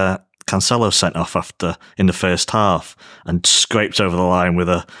had Cancelo sent off in the first half and scraped over the line with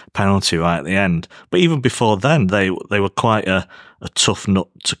a penalty right at the end. But even before then, they were quite a tough nut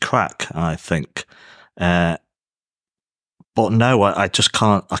to crack, I think. But no, I just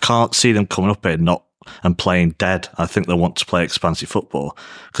can't. I can't see them coming up here and playing dead. I think they want to play expansive football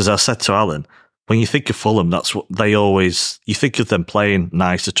because I said to Alan, when you think of Fulham, that's what you think of them playing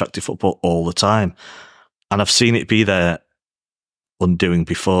nice, attractive football all the time. And I've seen it be their undoing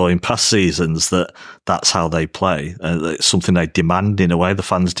before in past seasons that's how they play. It's something they demand in a way, the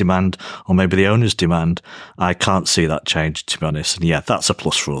fans demand, or maybe the owners demand. I can't see that change, to be honest. And yeah, that's a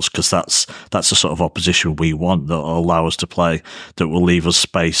plus for us because that's the sort of opposition we want that will allow us to play, that will leave us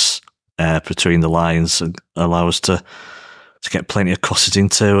space between the lines and allow us to get plenty of crosses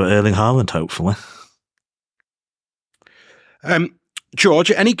into Erling Haaland, hopefully.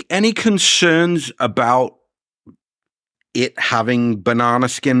 George, any concerns about it having banana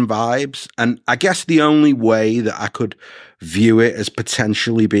skin vibes? And I guess the only way that I could view it as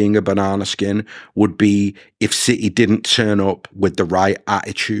potentially being a banana skin would be if City didn't turn up with the right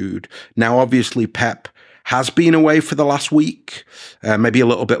attitude. Now, obviously, Pep has been away for the last week, maybe a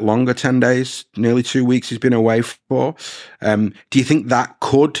little bit longer, 10 days, nearly 2 weeks he's been away for. Do you think that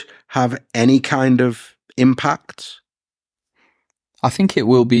could have any kind of impact? I think it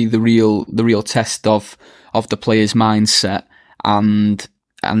will be the real test of the players' mindset and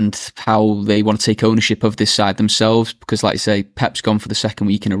how they want to take ownership of this side themselves. Because, like I say, Pep's gone for the second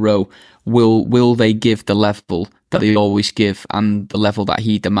week in a row. Will they give the level that they always give and the level that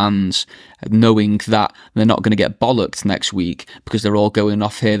he demands, knowing that they're not going to get bollocked next week because they're all going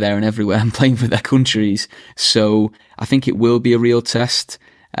off here, there, and everywhere and playing for their countries? So I think it will be a real test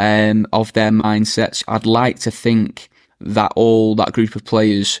of their mindsets. I'd like to think that all that group of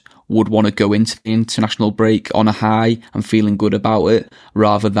players would want to go into the international break on a high and feeling good about it,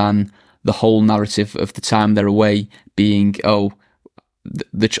 rather than the whole narrative of the time they're away being,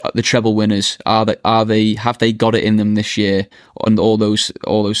 the treble winners, have they got it in them this year, and all those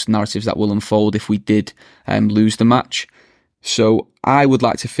narratives that will unfold if we did lose the match. So I would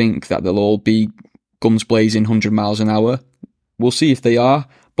like to think that they'll all be guns blazing 100 miles an hour. We'll see if they are,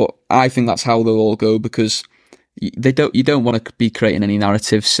 but I think that's how they'll all go, because you don't want to be creating any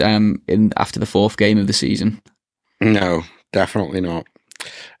narratives after the fourth game of the season. No, definitely not.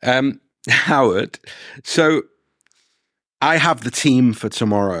 Howard, so I have the team for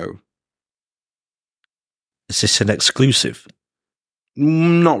tomorrow. Is this an exclusive?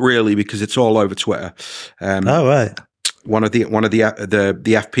 Not really, because it's all over Twitter. Right. One of the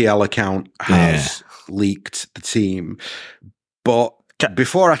FPL account has leaked the team, but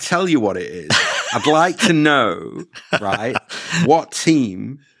before I tell you what it is, I'd like to know, right, what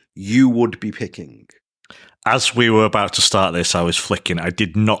team you would be picking. As we were about to start this, I was flicking. I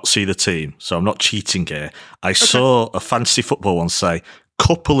did not see the team, so I'm not cheating here. I saw a fantasy football one say,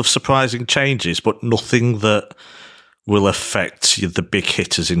 couple of surprising changes, but nothing that will affect the big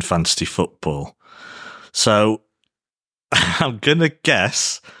hitters in fantasy football. So I'm going to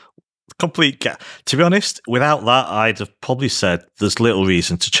guess... complete gap. To be honest, without that, I'd have probably said there's little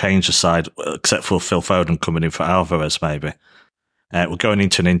reason to change the side, except for Phil Foden coming in for Alvarez, maybe. We're going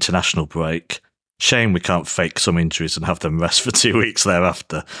into an international break. Shame we can't fake some injuries and have them rest for 2 weeks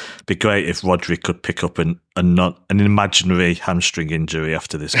thereafter. Be great if Rodri could pick up an imaginary hamstring injury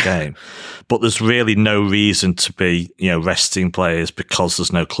after this game. But there's really no reason to be, resting players because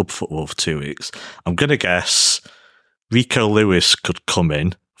there's no club football for 2 weeks. I'm going to guess Rico Lewis could come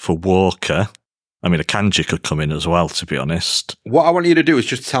in for Walker. I mean, Akanji could come in as well, to be honest. What I want you to do is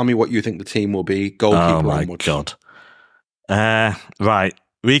just tell me what you think the team will be. Goalkeeper. Oh, my God. Right.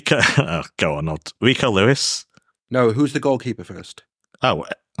 Rico... Oh, go on. Rico Lewis? No, who's the goalkeeper first? Oh.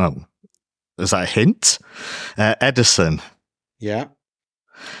 Is that a hint? Edison. Yeah.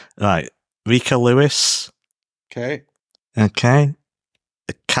 Right. Rico Lewis. Okay.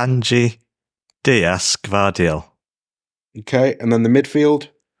 Akanji, Diaz, Gvardiol. Okay, and then the midfield?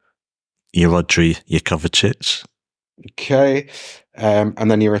 Your Rodri, your Kovacic. Okay,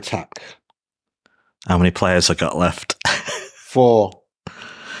 and then your attack. How many players I got left? 4.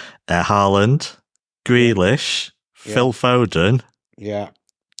 Haaland, Grealish, Phil Foden. Yeah.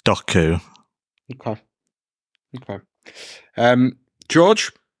 Doku. Okay.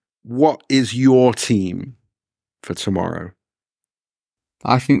 George, what is your team for tomorrow?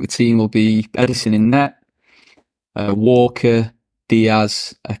 I think the team will be Edison in net, Walker,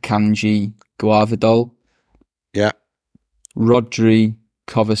 Diaz, Akanji, Gvardiol. Yeah. Rodri,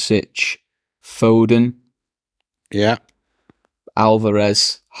 Kovacic, Foden. Yeah.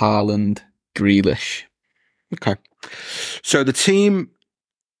 Alvarez, Haaland, Grealish. Okay. So the team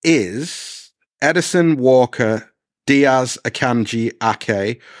is Edison, Walker, Diaz, Akanji,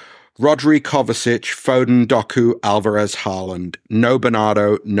 Ake, Rodri, Kovacic, Foden, Doku, Alvarez, Haaland. No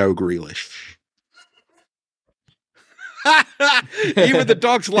Bernardo, no Grealish. Even the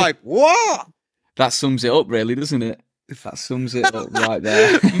dog's like, what? That sums it up, really, doesn't it? That sums it up right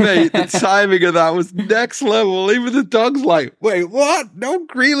there. Mate, the timing of that was next level. Even the dog's like, wait, what? No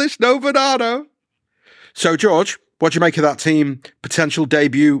Grealish, no Bernardo. So, George, what do you make of that team? Potential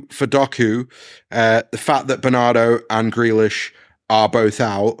debut for Doku. The fact that Bernardo and Grealish are both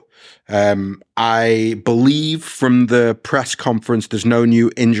out. I believe from the press conference, there's no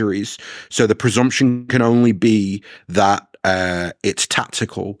new injuries. So the presumption can only be that it's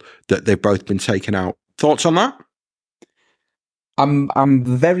tactical, that they've both been taken out. Thoughts on that? I'm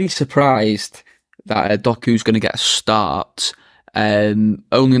very surprised that Doku's going to get a start, only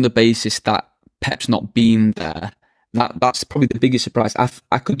on the basis that Pep's not been there. That's probably the biggest surprise.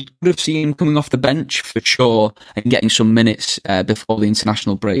 I could have seen him coming off the bench for sure and getting some minutes before the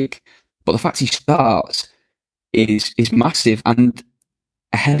international break. But the fact he starts is massive, and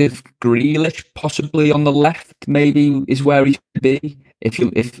ahead of Grealish, possibly on the left, maybe is where he should be.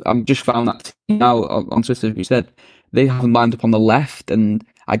 If I'm just found that now on Twitter, you said they have him lined up on the left, and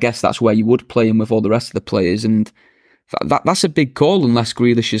I guess that's where you would play him with all the rest of the players. And that's a big call unless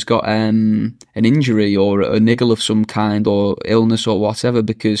Grealish has got an injury or a niggle of some kind or illness or whatever,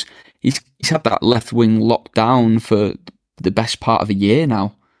 because he's had that left wing locked down for the best part of a year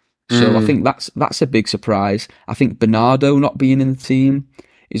now. So I think that's a big surprise. I think Bernardo not being in the team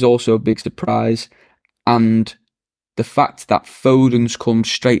is also a big surprise. And the fact that Foden's come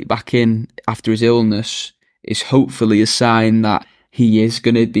straight back in after his illness is hopefully a sign that he is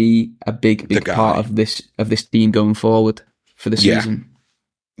going to be a big part of this team going forward for the season.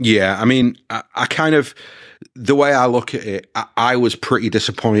 Yeah, I mean, I kind of, the way I look at it, I was pretty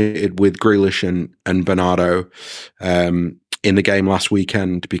disappointed with Grealish and Bernardo in the game last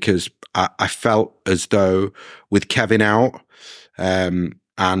weekend, because I felt as though with Kevin out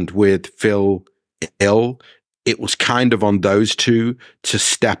and with Phil ill, it was kind of on those two to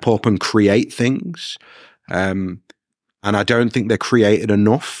step up and create things. And I don't think they created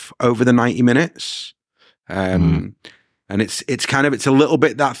enough over the 90 minutes. And it's a little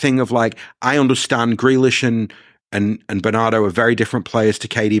bit that thing of like, I understand Grealish and Bernardo are very different players to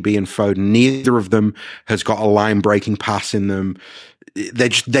KDB and Foden. Neither of them has got a line breaking pass in them.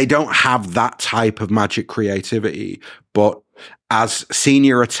 They don't have that type of magic creativity, but as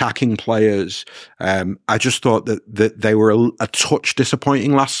senior attacking players, I just thought that they were a touch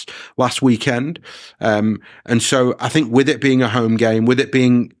disappointing last weekend. And so I think with it being a home game, with it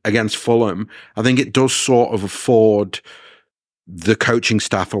being against Fulham, I think it does sort of afford the coaching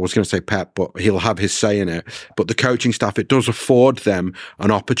staff, I was going to say Pep, but he'll have his say in it, but the coaching staff, it does afford them an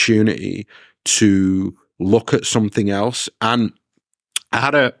opportunity to look at something else. And I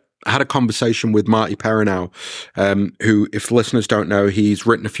had a conversation with Marty Perinow, who, if listeners don't know, he's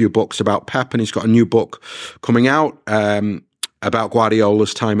written a few books about Pep, and he's got a new book coming out about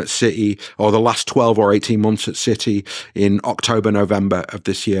Guardiola's time at City, or the last 12 or 18 months at City in October, November of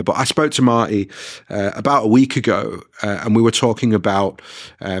this year. But I spoke to Marty about a week ago, and we were talking about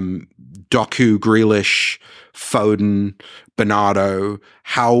Doku, Grealish, Foden, Bernardo,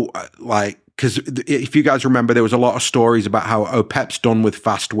 how because if you guys remember, there was a lot of stories about how Pep's done with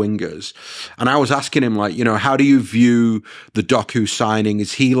fast wingers. And I was asking him, how do you view the Doku signing?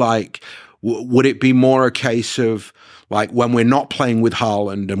 Is he would it be more a case of, when we're not playing with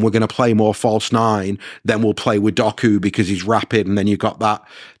Haaland and we're going to play more false nine, then we'll play with Doku because he's rapid, and then you've got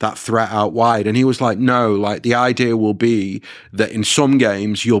that threat out wide? And he was like, no, the idea will be that in some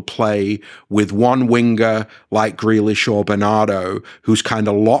games you'll play with one winger like Grealish or Bernardo, who's kind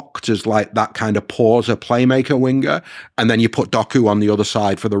of locked as that kind of pauser playmaker winger, and then you put Doku on the other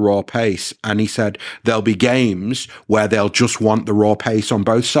side for the raw pace. And he said there'll be games where they'll just want the raw pace on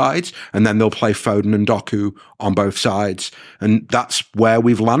both sides, and then they'll play Foden and Doku on both sides. And that's where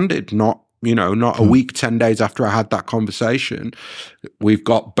we've landed. Not a week, 10 days after I had that conversation, we've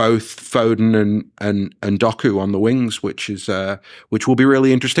got both Foden and Doku on the wings, which will be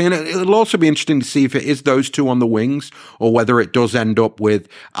really interesting. And it'll also be interesting to see if it is those two on the wings, or whether it does end up with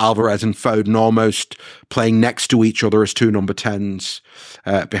Alvarez and Foden almost playing next to each other as two number 10s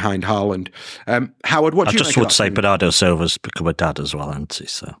behind Haaland. Howard, what do you make of that? I just would say Bernardo Silva's become a dad as well, hasn't he?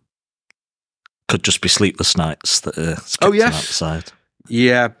 So could just be sleepless nights that are skipped outside.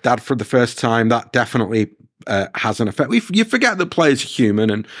 Yeah, dad for the first time, that definitely has an effect. You forget that players are human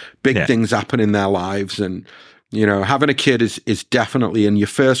and big things happen in their lives, and having a kid is definitely, and your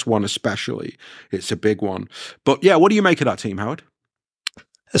first one especially, it's a big one. But yeah, what do you make of that team, Howard?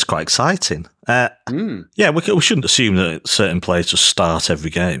 It's quite exciting. Yeah, we shouldn't assume that certain players just start every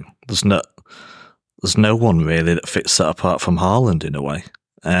game. There's no one really that fits that apart from Haaland in a way.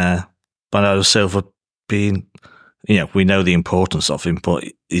 Bernardo Silva being, we know the importance of him, but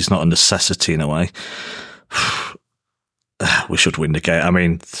he's not a necessity in a way. we should win the game. I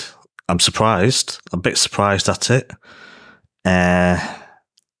mean, I'm surprised. I'm a bit surprised at it.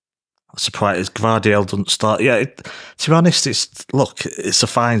 Surprised Gvardiol doesn't start. Yeah, to be honest, it's a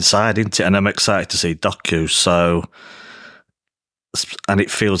fine side, isn't it? And I'm excited to see Doku. So, and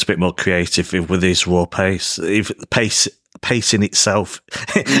it feels a bit more creative with his raw pace. Pace in itself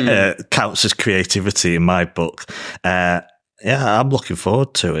counts as creativity in my book. Yeah, I'm looking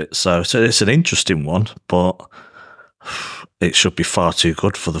forward to it. So it's an interesting one, but it should be far too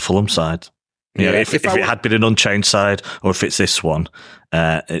good for the Fulham side. Yeah, if it had been an unchanged side, or if it's this one,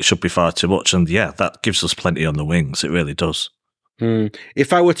 it should be far too much. And yeah, that gives us plenty on the wings. It really does.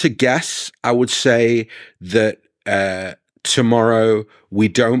 If I were to guess, I would say that tomorrow we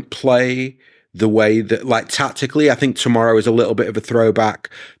don't play the way that, like, tactically, I think tomorrow is a little bit of a throwback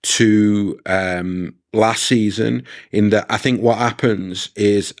to last season, in that I think what happens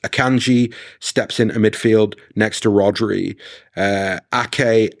is Akanji steps into midfield next to Rodri,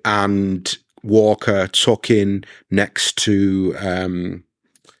 Ake and Walker tuck in next to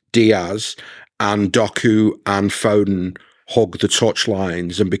Diaz, and Doku and Foden hug the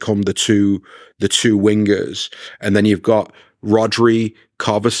touchlines and become the two wingers. And then you've got Rodri,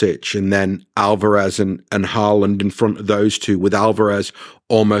 Kovacic, and then Alvarez and Haaland in front of those two, with Alvarez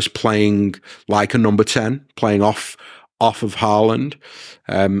almost playing like a number 10, playing off of Haaland.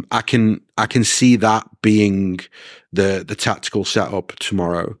 I can see that being the tactical setup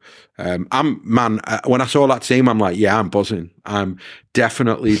tomorrow. When I saw that team, I'm like, yeah, I'm buzzing. I'm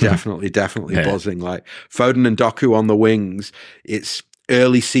definitely buzzing. Like Foden and Doku on the wings. It's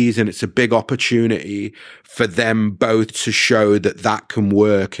early season. It's a big opportunity for them both to show that can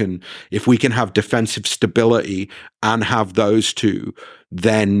work. And if we can have defensive stability and have those two,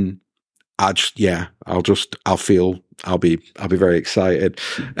 then I'll be very excited.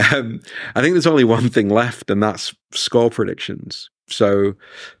 I think there's only one thing left, and that's score predictions. So,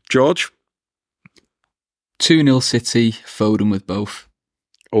 George? 2-0 City, Foden with both.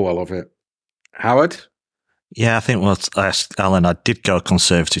 Oh, I love it. Howard? Yeah, I think I asked Alan, I did go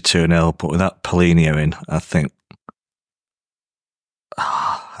conservative 2-0, but without Paulinho in, I think...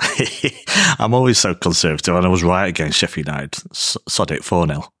 I'm always so conservative, and I was right against Sheffield United. Sod it,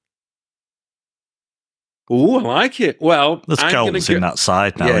 4-0. Oh, I like it. Well, there's goals in that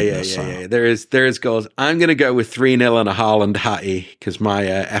side now. Yeah. There is goals. I'm going to go with 3-0 and a Haaland hattie because my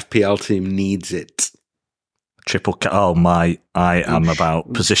FPL team needs it. Triple. I am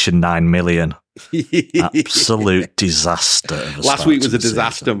about position 9 million. Absolute disaster. Last week was a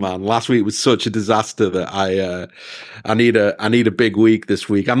disaster, man. Last week was such a disaster that I need a big week this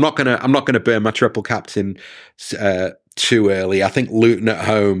week. I'm not gonna burn my triple captain too early. I think Luton at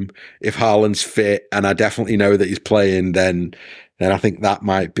home, if Haaland's fit, and I definitely know that he's playing, then I think that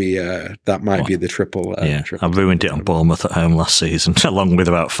might be the triple. I ruined it on Bournemouth at home last season, along with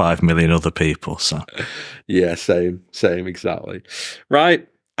about 5 million other people. So yeah, same exactly. Right.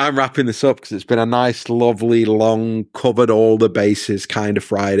 I'm wrapping this up because it's been a nice, lovely, long, covered all the bases kind of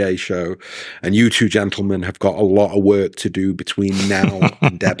Friday show. And you two gentlemen have got a lot of work to do between now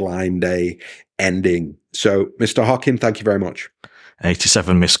and deadline day ending. So, Mr. Hockin, thank you very much.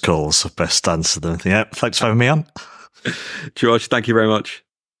 87 missed calls, best answer. Yeah, thanks for having me on. George, thank you very much.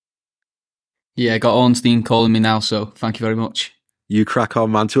 Yeah, got Ornstein calling me now, so thank you very much. You crack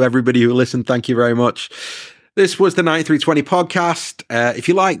on, man. To everybody who listened, thank you very much. This was the 9320 podcast. If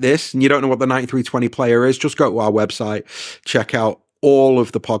you like this and you don't know what the 9320 player is, just go to our website, check out all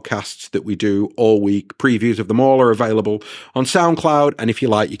of the podcasts that we do all week. Previews of them all are available on SoundCloud. And if you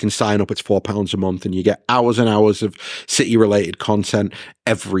like, you can sign up. It's £4 a month and you get hours and hours of City-related content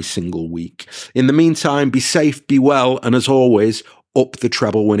every single week. In the meantime, be safe, be well, and as always, up the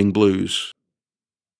treble-winning Blues.